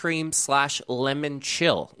ice cream / lemon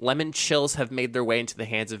chill. Lemon chills have made their way into the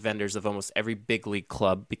hands of vendors of almost every big league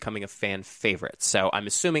club, becoming a fan favorite. So I'm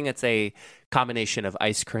assuming it's a combination of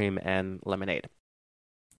ice cream and lemonade.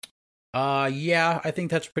 Yeah, I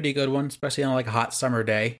think that's a pretty good one, especially on like a hot summer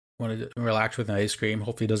day. Want to relax with an ice cream.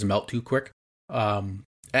 Hopefully it doesn't melt too quick. And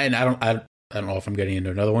I don't know if I'm getting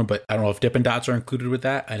into another one, but I don't know if Dippin' Dots are included with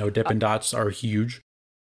that. I know Dippin' Dots are huge.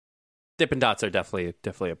 Dippin' Dots are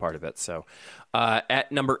definitely a part of it. So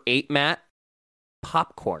at number 8, Matt,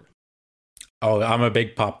 popcorn. Oh, I'm a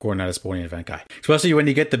big popcorn at a sporting event guy. Especially when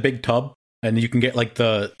you get the big tub and you can get like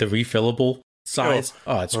the refillable size.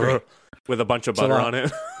 Oh, it's great. With a bunch of butter on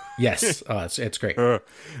it. Yes. Oh, it's great.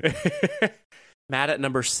 Matt, at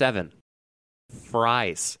number 7,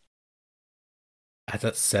 fries. That's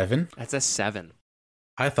at 7? That's a 7.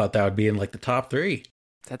 I thought that would be in like the top 3.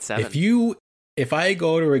 That's 7. If I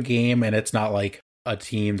go to a game and it's not like a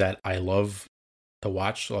team that I love to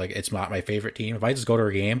watch, like it's not my favorite team, if I just go to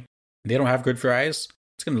a game and they don't have good fries,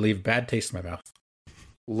 it's going to leave a bad taste in my mouth.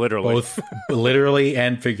 Literally. Both literally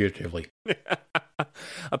and figuratively.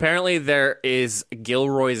 Apparently there is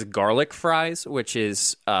Gilroy's garlic fries, which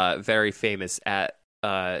is very famous at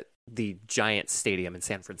the Giant Stadium in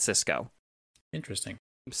San Francisco. Interesting.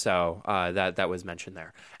 So that was mentioned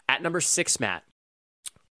there. At number 6, Matt,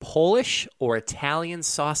 Polish or Italian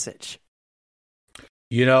sausage?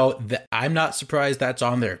 I'm not surprised that's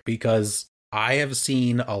on there because I have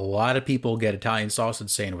seen a lot of people get Italian sausage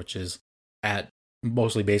sandwiches at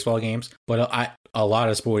mostly baseball games, but a lot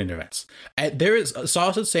of sporting events. There is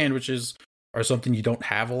sausage sandwiches are something you don't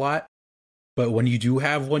have a lot, but when you do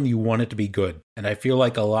have one, you want it to be good. And I feel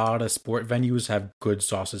like a lot of sport venues have good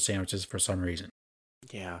sausage sandwiches for some reason.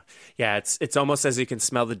 Yeah. It's almost as you can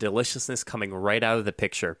smell the deliciousness coming right out of the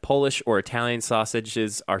picture. Polish or Italian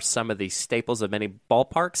sausages are some of the staples of many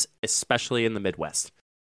ballparks, especially in the Midwest.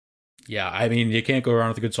 Yeah, I mean, you can't go around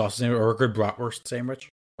with a good sausage sandwich or a good bratwurst sandwich.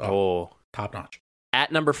 Oh, top notch.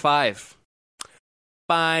 At number 5,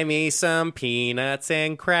 buy me some peanuts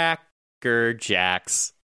and Cracker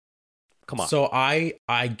Jacks. Come on. So I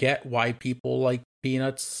get why people like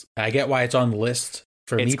peanuts. I get why it's on the list.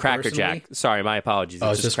 For it's me Cracker personally, Jack. Sorry, my apologies.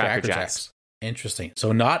 It's just Cracker Jacks. Interesting. So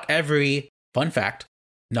fun fact,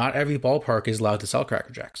 not every ballpark is allowed to sell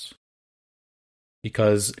Cracker Jacks.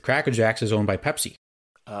 Because Cracker Jacks is owned by Pepsi.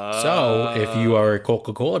 So if you are a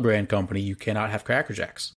Coca-Cola brand company, you cannot have Cracker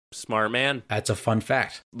Jacks. Smart man. That's a fun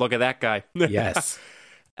fact. Look at that guy. Yes.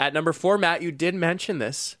 At number 4, Matt, you did mention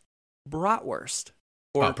this. Bratwurst.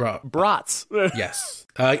 Or brats. Yes.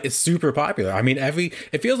 It's super popular. I mean,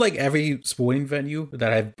 it feels like every sporting venue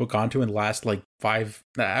that I've gone to in the last like 5,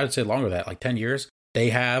 I would say longer than that, like 10 years, they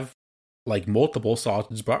have like multiple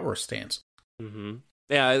sausage bratwurst stands. Mm-hmm.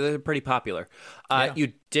 Yeah, they're pretty popular. Yeah.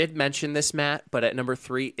 You did mention this, Matt, but at number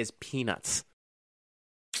 3 is peanuts.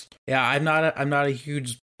 Yeah, I'm not a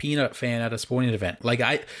huge peanut fan at a sporting event.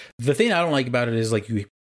 Like the thing I don't like about it is like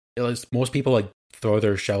most people like throw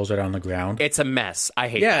their shells right on the ground. It's a mess. I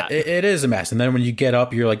hate that. Yeah, it is a mess. And then when you get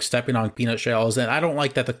up, you're like stepping on peanut shells. And I don't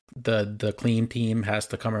like that the clean team has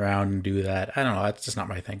to come around and do that. I don't know. That's just not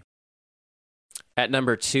my thing. At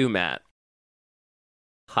number 2, Matt,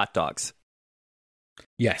 hot dogs.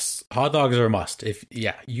 Yes, hot dogs are a must.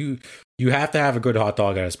 You have to have a good hot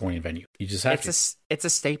dog at a sporting venue. You just have to. It's a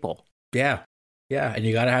staple. Yeah, and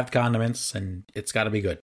you got to have the condiments, and it's got to be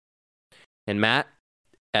good. And Matt,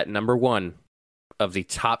 at number 1 of the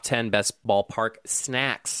top 10 best ballpark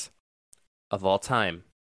snacks of all time,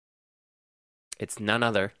 it's none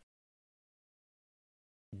other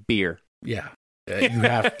beer. Yeah. You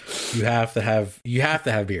have to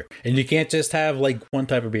have beer, and you can't just have like one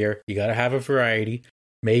type of beer. You got to have a variety.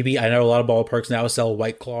 Maybe I know a lot of ballparks now sell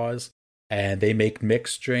White Claws, and they make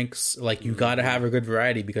mixed drinks. Like you got to have a good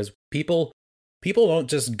variety because people don't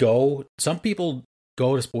just go. Some people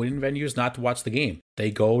go to sporting venues not to watch the game.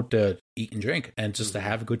 They go to eat and drink and just to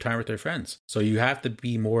have a good time with their friends. So you have to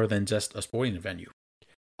be more than just a sporting venue.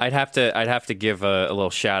 I'd have to give a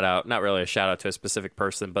little shout out, not really a shout out to a specific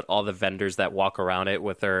person, but all the vendors that walk around it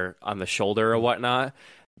with their on the shoulder or whatnot.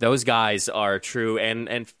 those guys are true,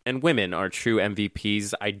 and women are true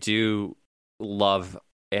MVPs. Love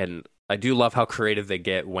I do love how creative they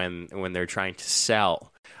get when they're trying to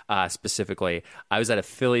sell. Specifically, I was at a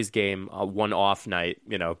Phillies game one off night,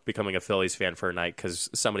 becoming a Phillies fan for a night because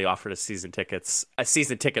somebody offered a season ticket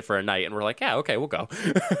for a night, and we're like, yeah, okay, we'll go.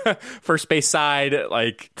 First base side,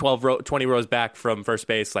 like 20 rows back from first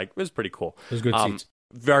base, like it was pretty cool. It was good seats.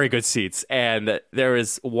 Very good seats. And there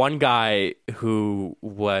was one guy who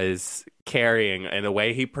was carrying, and the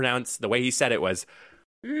way he said it was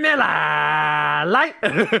Miller Lite.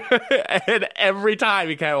 And every time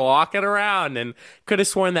he kept walking around, and could have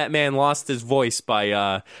sworn that man lost his voice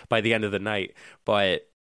by the end of the night. But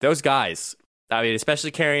those guys, I mean,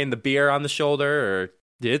 especially carrying the beer on the shoulder,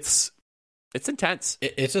 it's intense.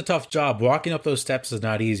 It's a tough job. Walking up those steps is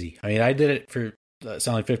not easy. I mean, I did it for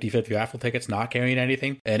selling 50-50 raffle tickets, not carrying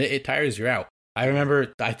anything, and it tires you out. I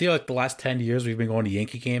feel like the last 10 years we've been going to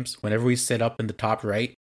Yankee games. Whenever we sit up in the top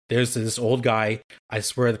right, there's this old guy. I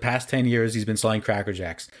swear the past 10 years he's been selling Cracker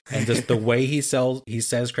Jacks. And just the way he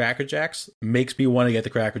says Cracker Jacks makes me want to get the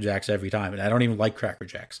Cracker Jacks every time. And I don't even like Cracker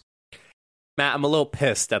Jacks. Matt, I'm a little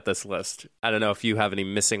pissed at this list. I don't know if you have any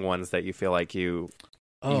missing ones that you feel like you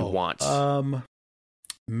want.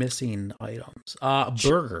 Missing items.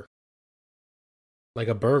 Burger. Like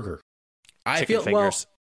a burger. Chicken fingers.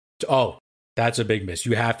 That's a big miss.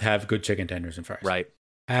 You have to have good chicken tenders and fries. Right.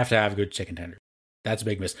 Have to have good chicken tenders. That's a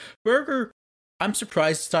big miss. Burger, I'm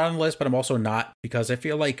surprised it's not on the list, but I'm also not, because I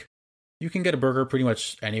feel like you can get a burger pretty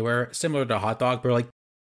much anywhere, similar to a hot dog, but like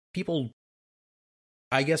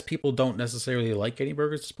I guess people don't necessarily like any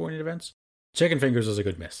burgers at sporting events. Chicken fingers is a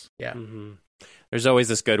good miss. Yeah. Mm-hmm. There's always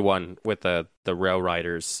this good one with the rail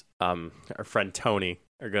riders. Our friend Tony,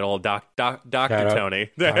 our good old Dr.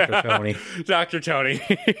 Tony. Dr. Tony. Dr. Tony.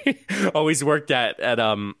 Always worked at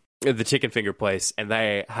the chicken finger place, and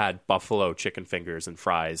they had buffalo chicken fingers and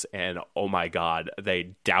fries, and oh my God,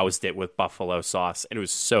 they doused it with buffalo sauce, and it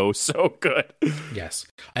was so good. Yes.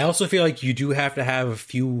 I also feel like you do have to have a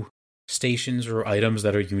few stations or items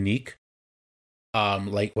that are unique.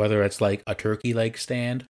 Like whether it's like a turkey leg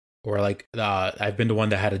stand, or like I've been to one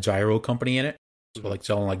that had a gyro company in it, so like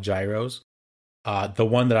selling like gyros. The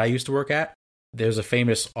one that I used to work at, there's a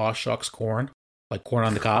famous aw shucks corn, like corn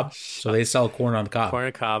on the cob. So they sell corn on the cob. Corn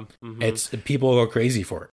on the cob. Mm-hmm. It's people go crazy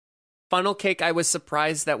for it. Funnel cake, I was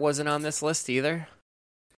surprised that wasn't on this list either.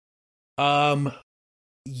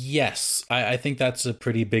 Yes, I think that's a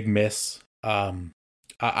pretty big miss. To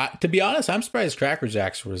be honest, I'm surprised Cracker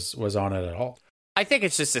Jacks was on it at all. I think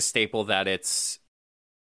it's just a staple that it's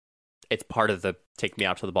part of the "Take Me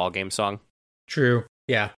Out to the Ball Game" song. True.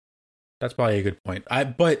 Yeah, that's probably a good point.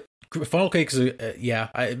 But funnel cakes,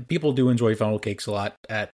 people do enjoy funnel cakes a lot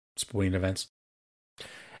at sporting events.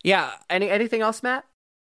 Yeah. Anything else, Matt?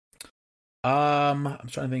 I'm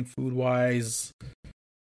trying to think food wise.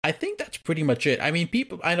 I think that's pretty much it. I mean,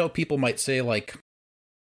 I know people might say like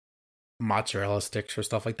mozzarella sticks or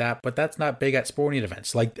stuff like that, but that's not big at sporting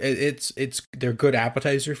events. Like they're good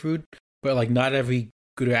appetizer food, but like not every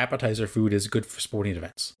good appetizer food is good for sporting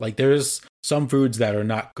events. Like there's some foods that are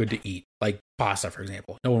not good to eat, like pasta, for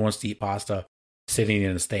example. No one wants to eat pasta sitting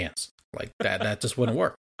in the stands. Like that just wouldn't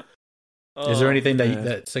work. Is there anything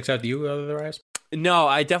that sticks out to you otherwise? No,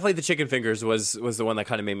 the chicken fingers was the one that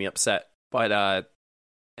kind of made me upset. But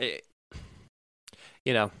as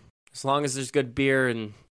long as there's good beer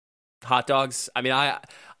and hot dogs. I mean, I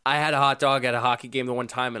had a hot dog at a hockey game the one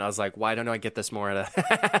time, and I was like, why don't I get this more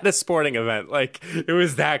at a sporting event? Like, it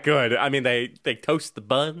was that good. I mean, they toast the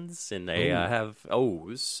buns, and they have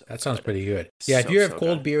O's. That sounds pretty good. Yeah, if you have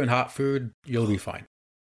cold beer and hot food, you'll be fine.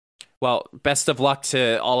 Well, best of luck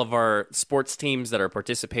to all of our sports teams that are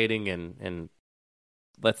participating, and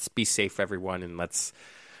let's be safe, everyone, and let's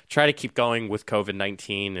try to keep going with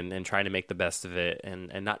COVID-19 and trying to make the best of it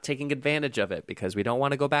and not taking advantage of it, because we don't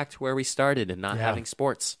want to go back to where we started and not having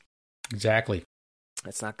sports. Exactly.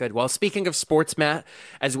 That's not good. Well, speaking of sports, Matt,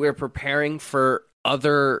 as we're preparing for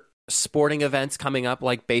other sporting events coming up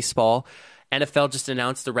like baseball, NFL just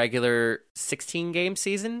announced the regular 16-game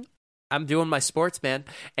season. I'm doing my sports, man.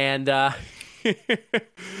 And,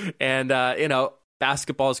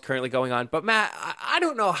 basketball is currently going on. But, Matt, I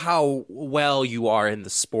don't know how well you are in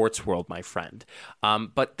the sports world, my friend.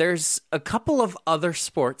 But there's a couple of other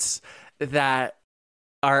sports that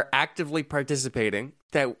are actively participating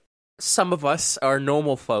that some of us, our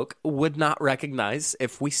normal folk, would not recognize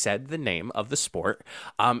if we said the name of the sport.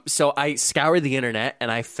 So I scoured the internet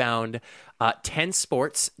and I found 10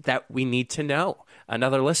 sports that we need to know.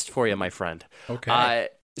 Another list for you, my friend. Okay.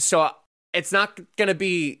 So it's not going to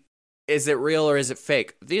be is it real or is it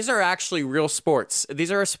fake? These are actually real sports.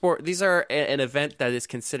 These are a sport. These are an event that is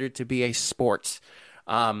considered to be a sport.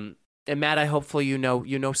 And Matt, hopefully you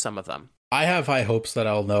know some of them. I have high hopes that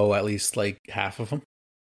I'll know at least like half of them.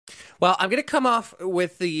 Well, I'm going to come off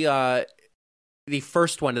with the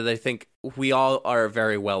first one that I think we all are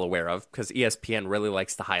very well aware of because ESPN really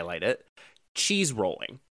likes to highlight it. Cheese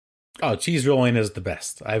rolling. Oh, cheese rolling is the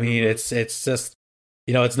best. I mean, it's just,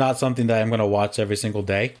 it's not something that I'm going to watch every single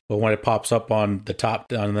day, but when it pops up on the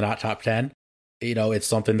not top 10, it's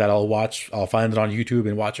something that I'll watch. I'll find it on YouTube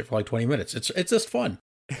and watch it for like 20 minutes. It's just fun.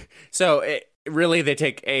 So really, they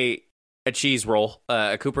take a cheese roll,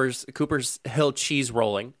 a Cooper's Hill cheese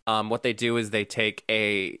rolling. What they do is they take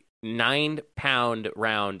a 9-pound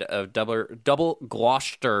round of double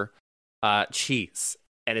Gloucester cheese,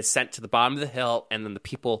 and is sent to the bottom of the hill, and then the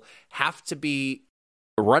people have to be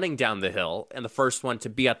running down the hill, and the first one to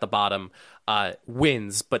be at the bottom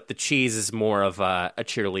wins, but the cheese is more of a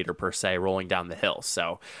cheerleader per se, rolling down the hill.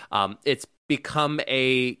 So it's become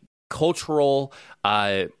a cultural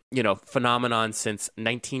phenomenon since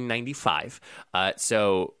 1995.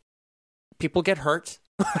 So people get hurt.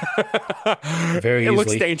 Very easily. It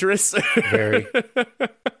looks dangerous. Very.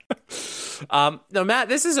 Now, Matt,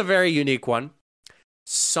 this is a very unique one.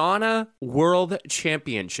 Sauna World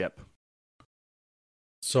Championship.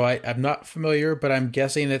 So I'm not familiar, but I'm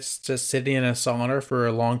guessing it's just sitting in a sauna for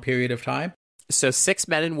a long period of time. So 6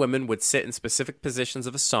 men and women would sit in specific positions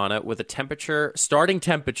of a sauna with a starting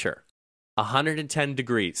temperature, 110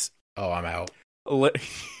 degrees. Oh, I'm out.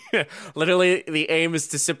 Literally, the aim is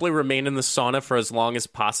to simply remain in the sauna for as long as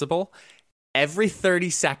possible. Every 30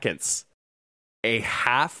 seconds, a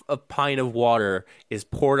half a pint of water is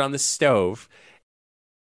poured on the stove,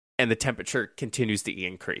 and the temperature continues to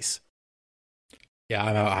increase. Yeah,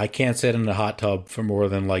 I'm out. I can't sit in a hot tub for more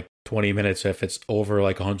than like 20 minutes if it's over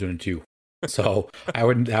like 102. So I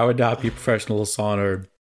would not be a professional sauna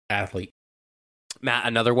athlete. Matt,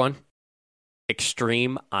 another one.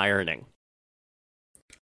 Extreme ironing.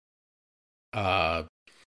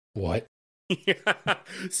 What?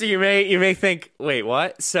 So you may think, wait,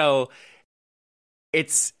 what? So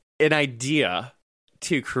it's an idea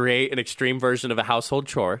to create an extreme version of a household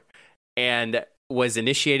chore, and was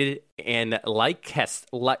initiated in Leicester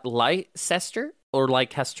in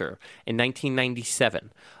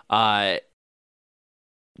 1997.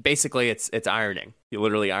 Basically, it's ironing. You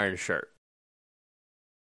literally iron a shirt.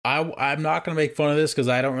 I'm not going to make fun of this because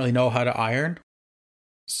I don't really know how to iron.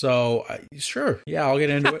 So, sure. Yeah, I'll get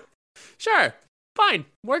into it. Sure. Fine.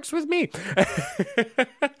 Works with me.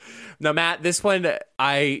 Now, Matt, this one,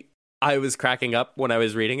 I was cracking up when I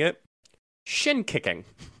was reading it. Shin kicking.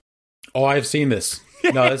 Oh, I've seen this.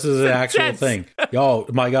 No, this is an actual thing. Oh,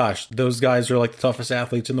 my gosh. Those guys are like the toughest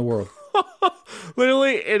athletes in the world.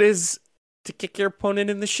 Literally, it is to kick your opponent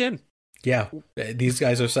in the shin. Yeah, these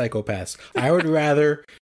guys are psychopaths. I would rather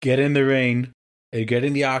get in the ring and get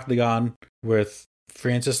in the octagon with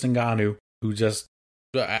Francis Ngannou, who just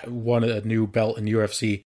won a new belt in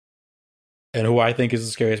UFC, and who I think is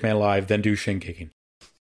the scariest man alive, than do shin kicking.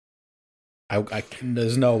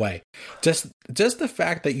 There's no way. Just the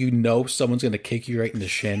fact that someone's going to kick you right in the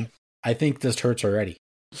shin, I think this hurts already.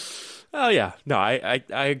 Oh yeah, no, I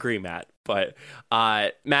agree, Matt. But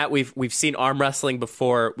Matt, we've seen arm wrestling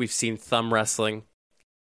before. We've seen thumb wrestling.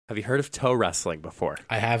 Have you heard of toe wrestling before?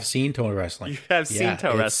 I have seen toe wrestling. You have seen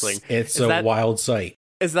toe wrestling. It's a wild sight.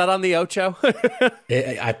 Is that on the Ocho?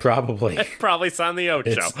 I probably. Probably it's on the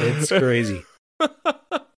Ocho. It's crazy.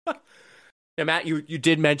 Yeah, Matt, you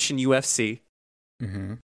did mention UFC.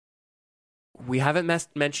 Mm-hmm. We haven't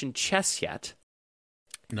mentioned chess yet.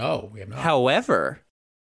 No, we have not. However,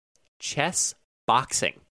 chess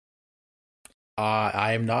boxing.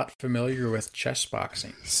 I am not familiar with chess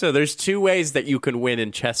boxing. So there's 2 ways that you can win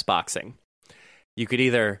in chess boxing. You could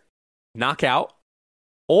either knock out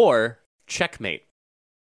or checkmate.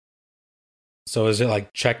 So is it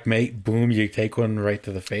like checkmate, boom, you take one right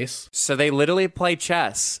to the face? So they literally play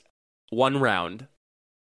chess 1 round,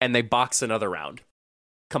 and they box another round,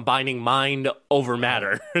 combining mind over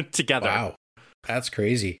matter together. Wow, that's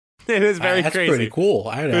crazy. It is very that's crazy. Pretty cool.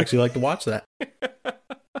 I'd actually like to watch that.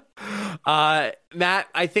 Matt,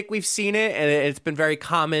 I think we've seen it, and it's been very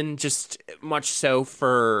common, just much so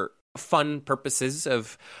for fun purposes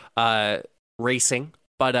of racing.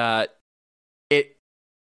 But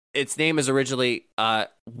its name is originally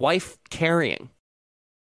wife carrying.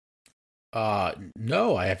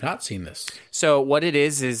 No, I have not seen this. So what it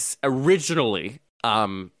is originally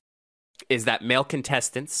is that male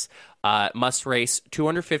contestants must race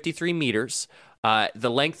 253 meters the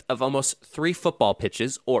length of almost 3 football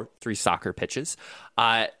pitches or 3 soccer pitches,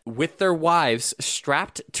 with their wives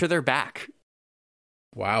strapped to their back.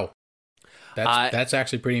 Wow. That's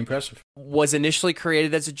actually pretty impressive. Was initially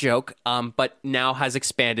created as a joke, but now has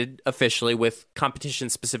expanded officially with competition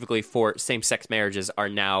specifically for same-sex marriages are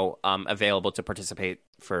now available to participate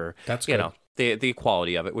for, That's good. The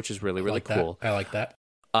equality of it, which is really, really cool. I like that.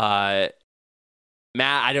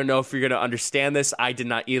 Matt, I don't know if you're going to understand this. I did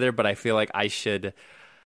not either, but I feel like I should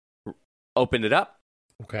open it up.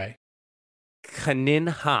 Okay. Kanin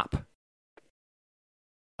hop.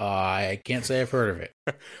 I can't say I've heard of it.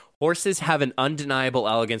 Horses have an undeniable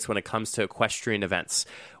elegance when it comes to equestrian events,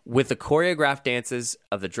 with the choreographed dances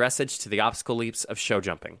of the dressage to the obstacle leaps of show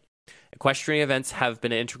jumping. Equestrian events have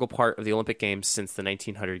been an integral part of the Olympic Games since the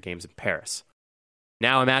 1900 Games in Paris.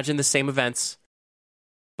 Now imagine the same events,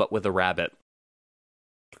 but with a rabbit.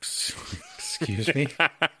 Excuse me?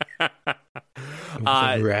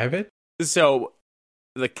 Rabbit? So,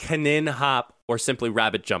 the Kanin hop, or simply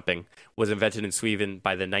rabbit jumping, was invented in Sweden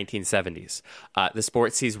by the 1970s. The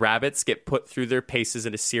sport sees rabbits get put through their paces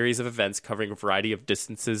in a series of events covering a variety of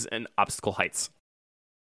distances and obstacle heights.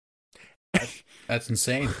 That's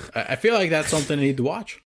insane. I feel like that's something I need to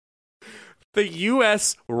watch. The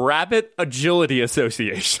U.S. Rabbit Agility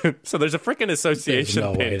Association, so there's a freaking association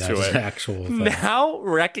There's no way pinned to that's it, an actual thing. now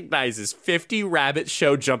recognizes 50 rabbit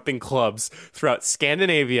show jumping clubs throughout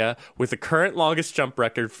Scandinavia, with the current longest jump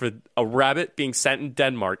record for a rabbit being set in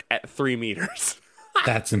Denmark at 3 meters.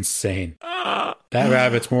 That's insane. That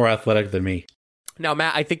rabbit's more athletic than me. Now,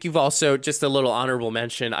 Matt, I think you've also, just a little honorable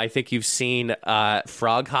mention, I think you've seen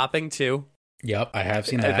frog hopping too. Yep, I have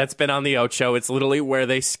seen that. That's been on the Ocho. It's literally where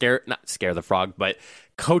they not scare the frog, but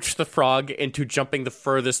coach the frog into jumping the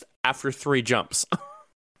furthest after 3 jumps.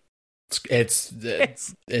 It's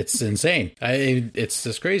insane. It's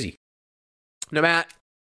just crazy. Now, Matt,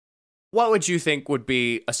 what would you think would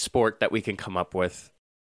be a sport that we can come up with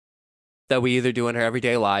that we either do in our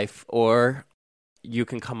everyday life, or you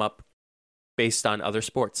can come up based on other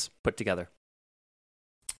sports put together?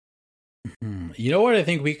 You know what I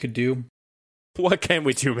think we could do? What can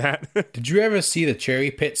we do, Matt? Did you ever see the cherry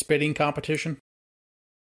pit spitting competition?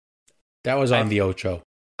 That was on the Ocho.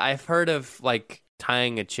 I've heard of like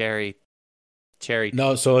tying a cherry.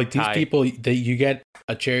 No, so like these tie. people, you get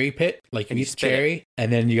a cherry pit, like you And you eat the spit it. cherry, and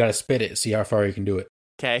then you got to spit it, see how far you can do it.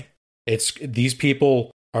 Okay. These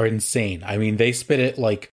people are insane. I mean, they spit it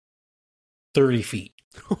like 30 feet.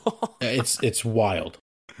 It's wild.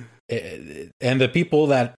 And the people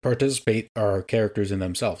that participate are characters in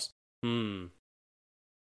themselves.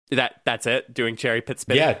 That's it? Doing cherry pit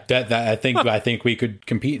spitting? Yeah, that I think we could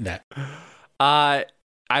compete in that. I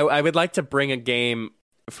would like to bring a game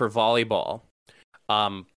for volleyball,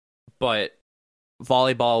 but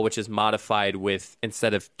volleyball which is modified with,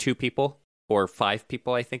 instead of 2 people or 5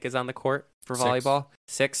 people, I think is on the court for volleyball.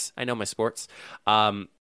 6. I know my sports. We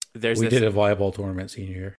did a volleyball tournament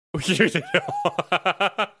senior year. That's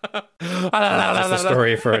a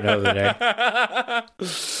story for another day.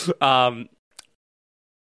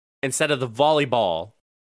 Instead of the volleyball,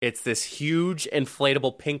 it's this huge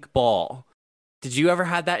inflatable pink ball. Did you ever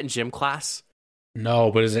have that in gym class?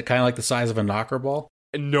 No, but is it kind of like the size of a knocker ball?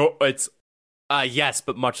 No, it's yes,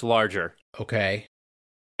 but much larger. Okay.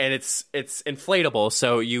 And it's inflatable,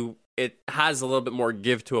 so it has a little bit more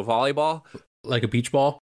give to a volleyball. Like a beach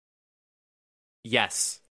ball?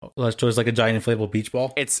 Yes. So it's like a giant inflatable beach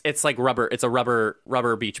ball? It's like rubber. It's a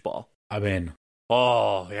rubber beach ball. I'm in.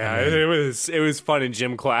 Oh, yeah. It was fun in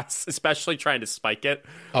gym class, especially trying to spike it.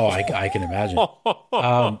 Oh, I can imagine.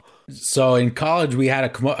 So in college, we had to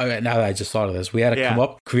come up. Now that I just thought of this, we had to come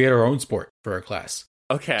up, create our own sport for our class.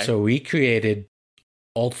 Okay. So we created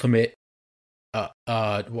ultimate.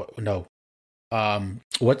 Ultimate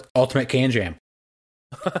Can Jam.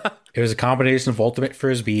 It was a combination of ultimate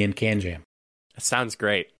frisbee and Can Jam. That sounds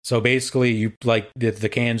great. So basically, you like the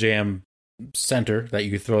Can Jam center that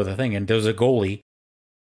you throw the thing in. There's a goalie,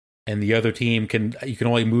 and the other team you can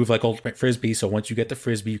only move like ultimate frisbee. So once you get the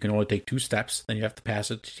frisbee, you can only take 2 steps. Then you have to pass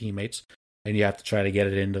it to teammates, and you have to try to get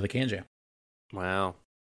it into the Can Jam. Wow.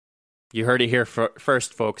 You heard it here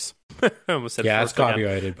first, folks. Almost said yeah, first it's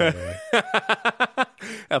copyrighted, by the way.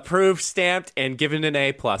 Approved, stamped, and given an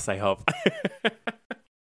A+, I hope.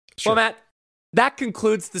 Sure. Well, Matt, that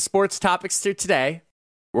concludes the sports topics for today.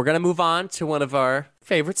 We're going to move on to one of our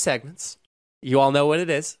favorite segments. You all know what it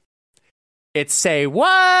is. It's Say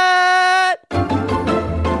What?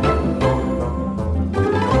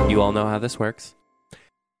 You all know how this works.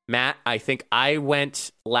 Matt, I think I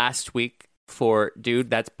went last week for Dude,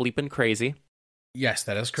 That's Bleepin' Crazy. Yes,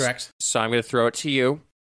 that is correct. So I'm going to throw it to you.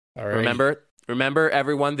 All right. Remember, Remember,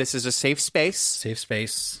 everyone, this is a safe space. Safe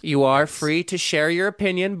space. You are free to share your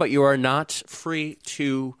opinion, but you are not free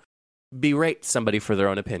to berate somebody for their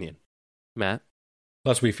own opinion. Matt?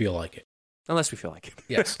 Unless we feel like it. Unless we feel like it.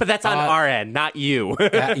 Yes. But that's on our end, not you.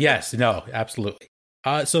 Yes, no, absolutely.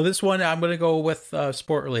 So this one, I'm going to go with a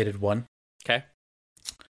sport-related one. Okay.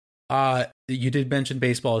 You did mention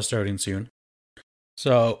baseball is starting soon.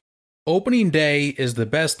 So, opening day is the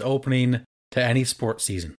best opening to any sports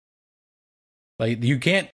season. Like, you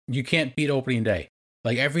can't beat opening day.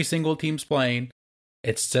 Like, every single team's playing.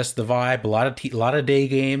 It's just the vibe. A lot of day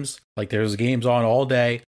games. Like, there's games on all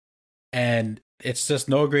day. And it's just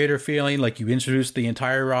no greater feeling. Like, you introduce the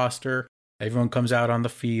entire roster. Everyone comes out on the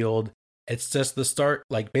field. It's just the start.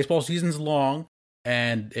 Like, baseball season's long.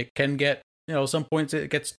 And it can get, some points it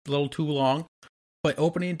gets a little too long. But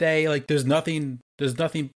opening day, like, there's nothing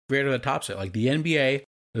greater that tops it. Like, the NBA,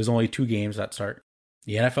 there's only 2 games that start.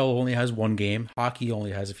 The NFL only has 1 game. Hockey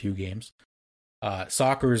only has a few games.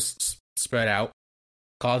 Soccer's spread out.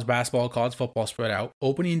 College basketball, college football spread out.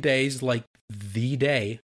 Opening day's like the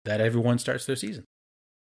day that everyone starts their season.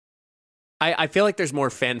 I feel like there's more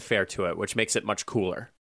fanfare to it, which makes it much cooler.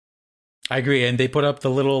 I agree. And they put up the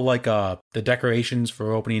little, the decorations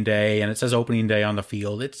for opening day, and it says opening day on the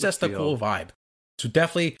field. It's just a cool vibe. So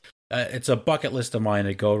definitely, it's a bucket list of mine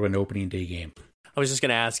to go to an opening day game. I was just going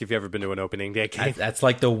to ask if you've ever been to an opening day game. That's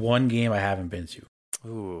like the one game I haven't been to.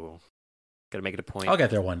 Ooh. Got to make it a point. I'll get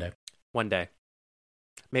there one day. One day.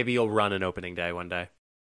 Maybe you'll run an opening day one day.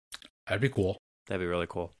 That'd be cool. That'd be really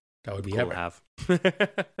cool. That would be cool to have.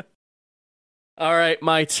 All right,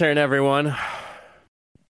 my turn, everyone.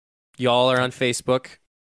 Y'all are on Facebook.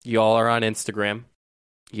 Y'all are on Instagram.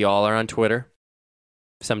 Y'all are on Twitter.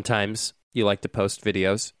 Sometimes you like to post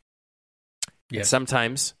videos. Yeah.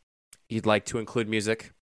 Sometimes you'd like to include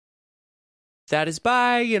music that is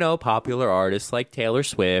by, popular artists like Taylor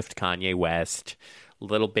Swift, Kanye West,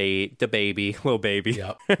 Lil Baby.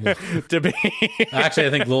 Yep. Actually, I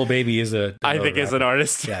think Lil Baby is is an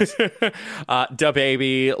artist. Yes.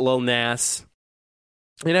 DaBaby, Lil Nas.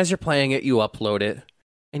 And as you're playing it, you upload it,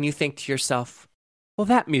 and you think to yourself, well,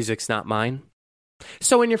 that music's not mine.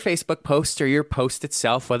 So in your Facebook post or your post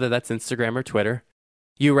itself, whether that's Instagram or Twitter,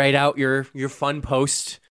 you write out your fun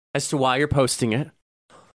post as to why you're posting it.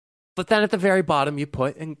 But then at the very bottom, you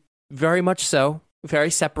put, and very much so, very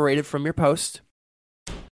separated from your post,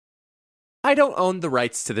 I don't own the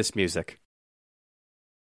rights to this music.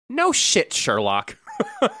 No shit, Sherlock.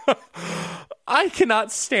 I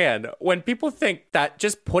cannot stand when people think that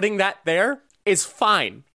just putting that there is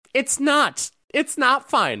fine. It's not. It's not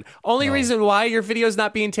fine. Only reason why your video is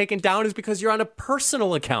not being taken down is because you're on a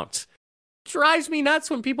personal account. Drives me nuts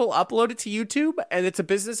when people upload it to YouTube and it's a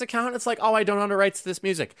business account. It's like, oh, I don't own the rights to this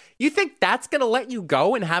music. You think that's going to let you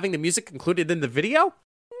go and having the music included in the video?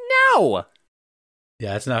 No.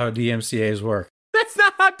 Yeah, that's not how DMCAs work. That's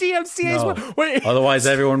not how DMCAs work. Wait. Otherwise,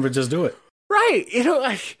 everyone would just do it. Right. Go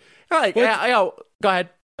ahead.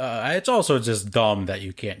 It's also just dumb that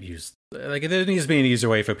you can't use. Like, there needs to be an easier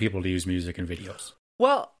way for people to use music in videos.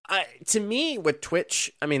 Well, to me, with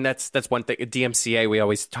Twitch, I mean, that's one thing. DMCA, we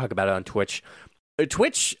always talk about it on Twitch.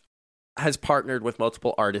 Twitch has partnered with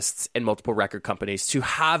multiple artists and multiple record companies to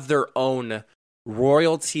have their own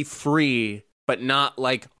royalty-free, but not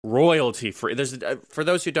like royalty-free. For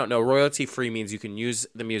those who don't know, royalty-free means you can use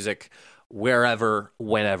the music wherever,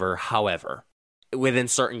 whenever, however, within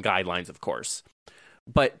certain guidelines, of course.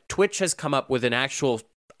 But Twitch has come up with an actual,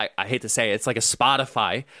 I hate to say it, it's like a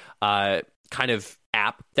Spotify kind of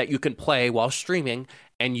app that you can play while streaming,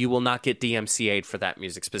 and you will not get DMCA'd for that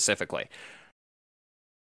music specifically.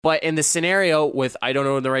 But in the scenario with I don't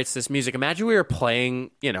own the rights to this music, imagine we were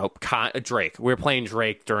playing, Drake. We were playing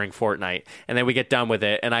Drake during Fortnite, and then we get done with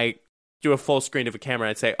it, and I do a full screen of a camera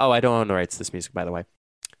and say, oh, I don't own the rights to this music, by the way.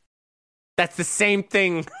 That's the same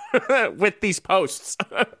thing with these posts.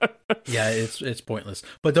 Yeah, it's pointless.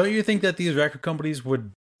 But don't you think that these record companies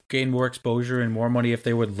would gain more exposure and more money if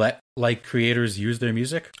they would let creators use their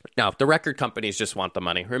music? No, the record companies just want the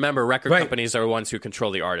money. Remember, record companies are the ones who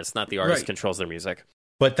control the artist, not the artist controls their music.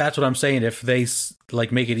 But that's what I'm saying. If they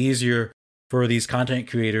make it easier for these content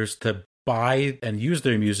creators to buy and use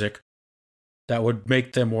their music, that would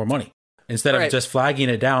make them more money. Instead of just flagging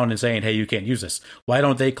it down and saying, hey, you can't use this. Why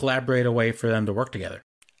don't they collaborate a way for them to work together?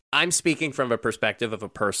 I'm speaking from a perspective of a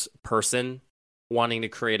person wanting to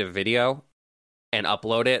create a video and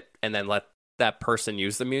upload it and then let that person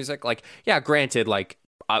use the music. Like, yeah, granted,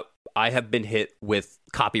 I have been hit with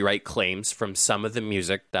copyright claims from some of the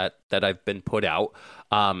music that I've been put out.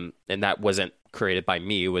 And that wasn't created by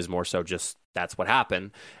me. It was more so just that's what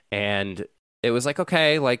happened. And it was like,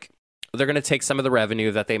 okay, they're going to take some of the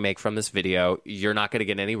revenue that they make from this video. You're not going to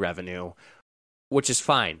get any revenue, which is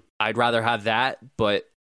fine. I'd rather have that, but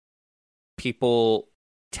people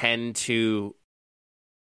tend to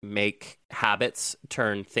make habits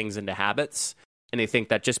turn things into habits. And they think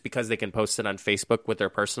that just because they can post it on Facebook with their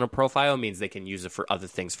personal profile means they can use it for other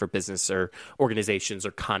things, for business or organizations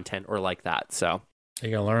or content or like that. So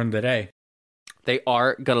you're going to learn today. They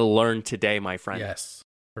are going to learn today, my friend. Yes,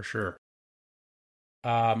 for sure.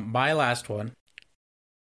 My last one.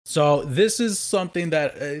 So this is something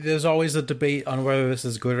that there's always a debate on whether this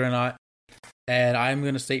is good or not. And I'm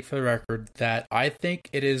going to state for the record that I think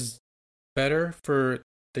it is better for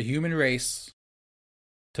the human race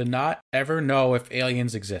to not ever know if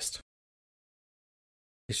aliens exist.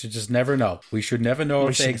 We should just never know. We should never know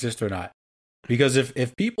if they exist or not. Because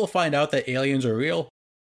if people find out that aliens are real,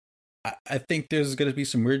 I think there's going to be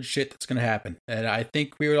some weird shit that's going to happen. And I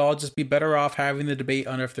think we would all just be better off having the debate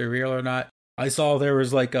on if they're real or not. I saw there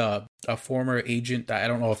was like a former agent, I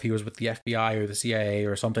don't know if he was with the FBI or the CIA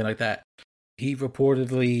or something like that. He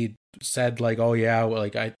reportedly said like, oh yeah,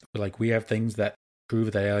 we have things that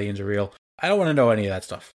prove that aliens are real. I don't want to know any of that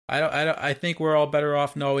stuff. I think we're all better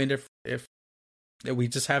off knowing if we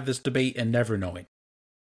just have this debate and never knowing.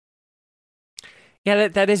 Yeah,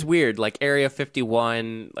 that is weird. Like Area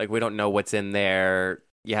 51, like we don't know what's in there.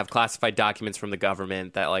 You have classified documents from the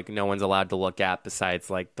government that like no one's allowed to look at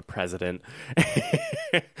besides like the president.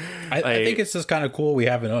 I think it's just kind of cool. We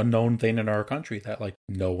have an unknown thing in our country that like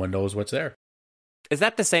no one knows what's there. Is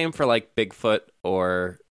that the same for like Bigfoot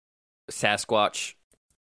or Sasquatch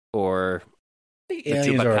or the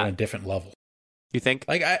aliens are on a different level? You think?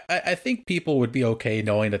 Like I think people would be okay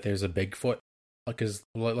knowing that there's a Bigfoot, because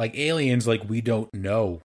like aliens, like we don't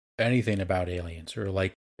know anything about aliens, or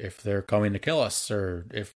like if they're coming to kill us, or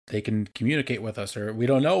if they can communicate with us, or we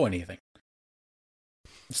don't know anything.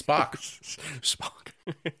 Spock.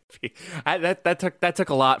 that took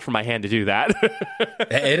a lot for my hand to do that.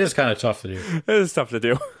 It is kind of tough to do. It is tough to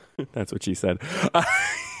do. That's what she said.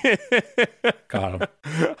 Got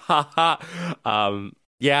him.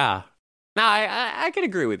 Yeah. No, I can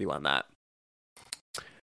agree with you on that.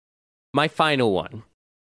 My final one.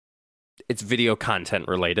 It's video content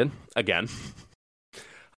related again.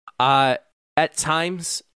 At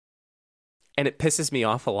times, and it pisses me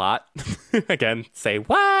off a lot. Again, say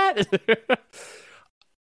what?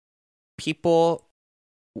 People,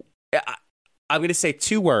 I'm going to say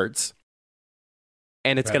two words,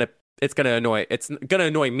 and it's right. gonna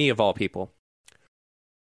annoy me of all people.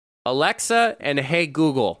 Alexa and Hey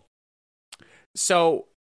Google. So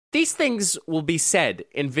these things will be said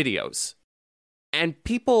in videos, and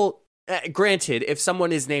people. Granted, if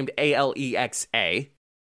someone is named Alexa,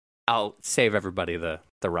 I'll save everybody the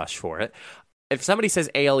rush for it. If somebody says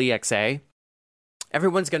Alexa,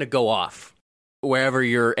 everyone's going to go off wherever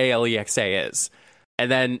your Alexa is.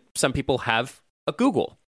 And then some people have a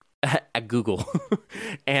Google.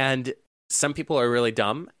 And some people are really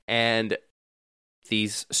dumb, and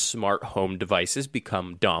these smart home devices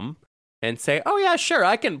become dumb and say, oh yeah, sure,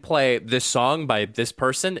 I can play this song by this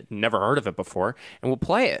person, never heard of it before, and we'll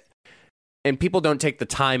play it. And people don't take the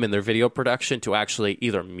time in their video production to actually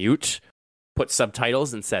either mute, put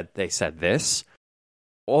subtitles and they said this,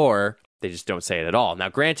 or they just don't say it at all. Now,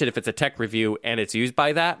 granted, if it's a tech review and it's used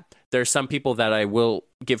by that, there's some people that I will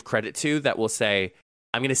give credit to that will say,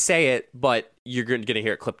 I'm going to say it, but you're going to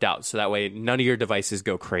hear it clipped out. So that way, none of your devices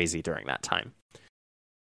go crazy during that time.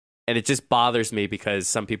 And it just bothers me because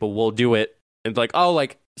some people will do it and like, oh,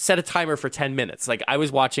 like, set a timer for 10 minutes. Like, I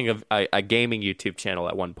was watching a gaming YouTube channel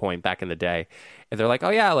at one point back in the day, and they're like, oh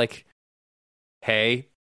yeah, like, hey,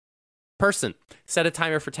 person, set a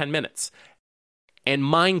timer for 10 minutes. And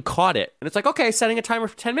mine caught it. And it's like, okay, setting a timer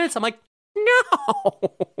for 10 minutes. I'm like,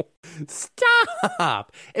 no,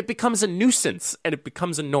 stop. It becomes a nuisance, and it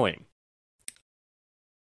becomes annoying.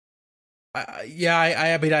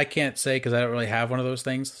 I mean, I can't say because I don't really have one of those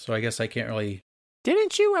things, so I guess I can't really.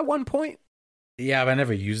 Didn't you at one point? Yeah, but I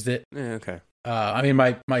never used it. Okay. I mean,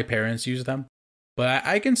 my parents use them, but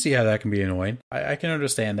I can see how that can be annoying. I can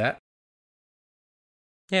understand that.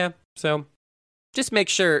 Yeah, so just make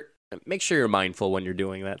sure you're mindful when you're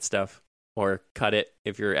doing that stuff, or cut it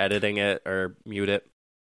if you're editing it, or mute it.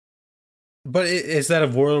 But is that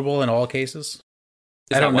avoidable in all cases?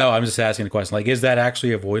 I don't know. I'm just asking the question. Like, is that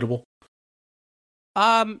actually avoidable?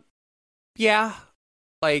 Yeah.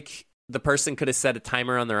 Like, the person could have set a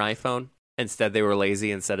timer on their iPhone. Instead, they were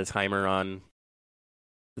lazy and set a timer on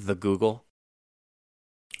the Google.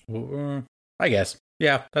 I guess.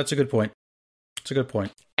 Yeah, that's a good point. It's a good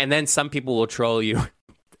point. And then some people will troll you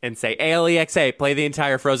and say, ALEXA, play the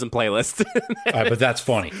entire Frozen playlist. All right, but that's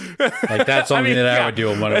funny. Like, that's something I would do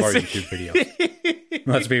in one of our YouTube videos.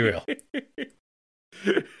 Let's be real.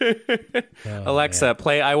 Alexa,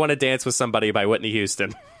 play I Want to Dance with Somebody by Whitney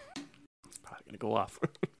Houston. Probably going to go off.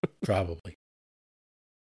 Probably.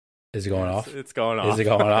 Is it going off? It's going off. Is it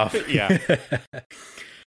going off? Yeah.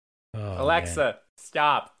 Alexa, man.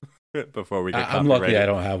 Stop. Before we get I'm lucky I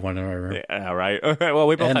don't have one in my room. Yeah, right. Well,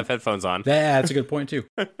 we both have headphones on. That's a good point, too.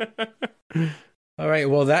 All right.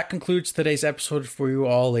 Well, that concludes today's episode for you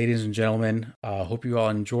all, ladies and gentlemen. Hope you all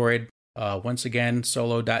enjoyed. Once again,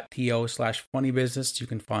 solo.to/funnybusiness. You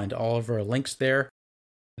can find all of our links there.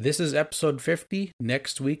 This is episode 50.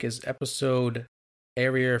 Next week is episode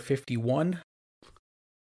Area 51.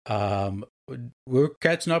 We're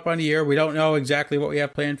catching up on the year. We don't know exactly what we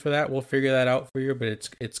have planned for that. We'll figure that out for you, but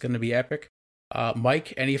it's going to be epic.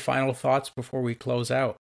 Mike, any final thoughts before we close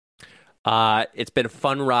out? It's been a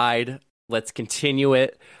fun ride. Let's continue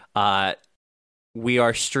it. We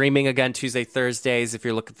are streaming again Tuesday, Thursdays. If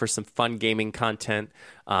you're looking for some fun gaming content,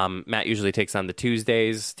 Matt usually takes on the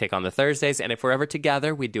Tuesdays, take on the Thursdays, and if we're ever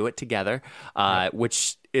together, we do it together,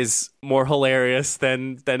 which is more hilarious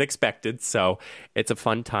than expected. So it's a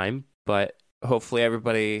fun time, but hopefully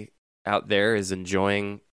everybody out there is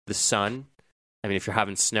enjoying the sun. I mean, if you're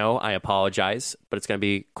having snow, I apologize, but it's going to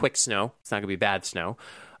be quick snow. It's not going to be bad snow.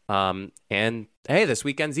 And hey, this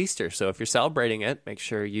weekend's Easter, so if you're celebrating it, make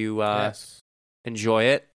sure you enjoy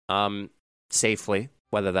it safely,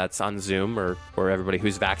 whether that's on Zoom or everybody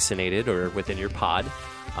who's vaccinated or within your pod.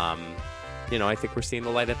 I think we're seeing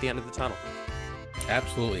the light at the end of the tunnel.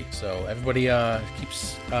 Absolutely. So everybody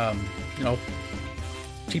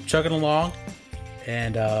keep chugging along,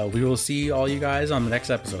 and we will see all you guys on the next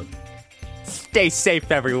episode. Stay safe,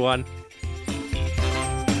 everyone.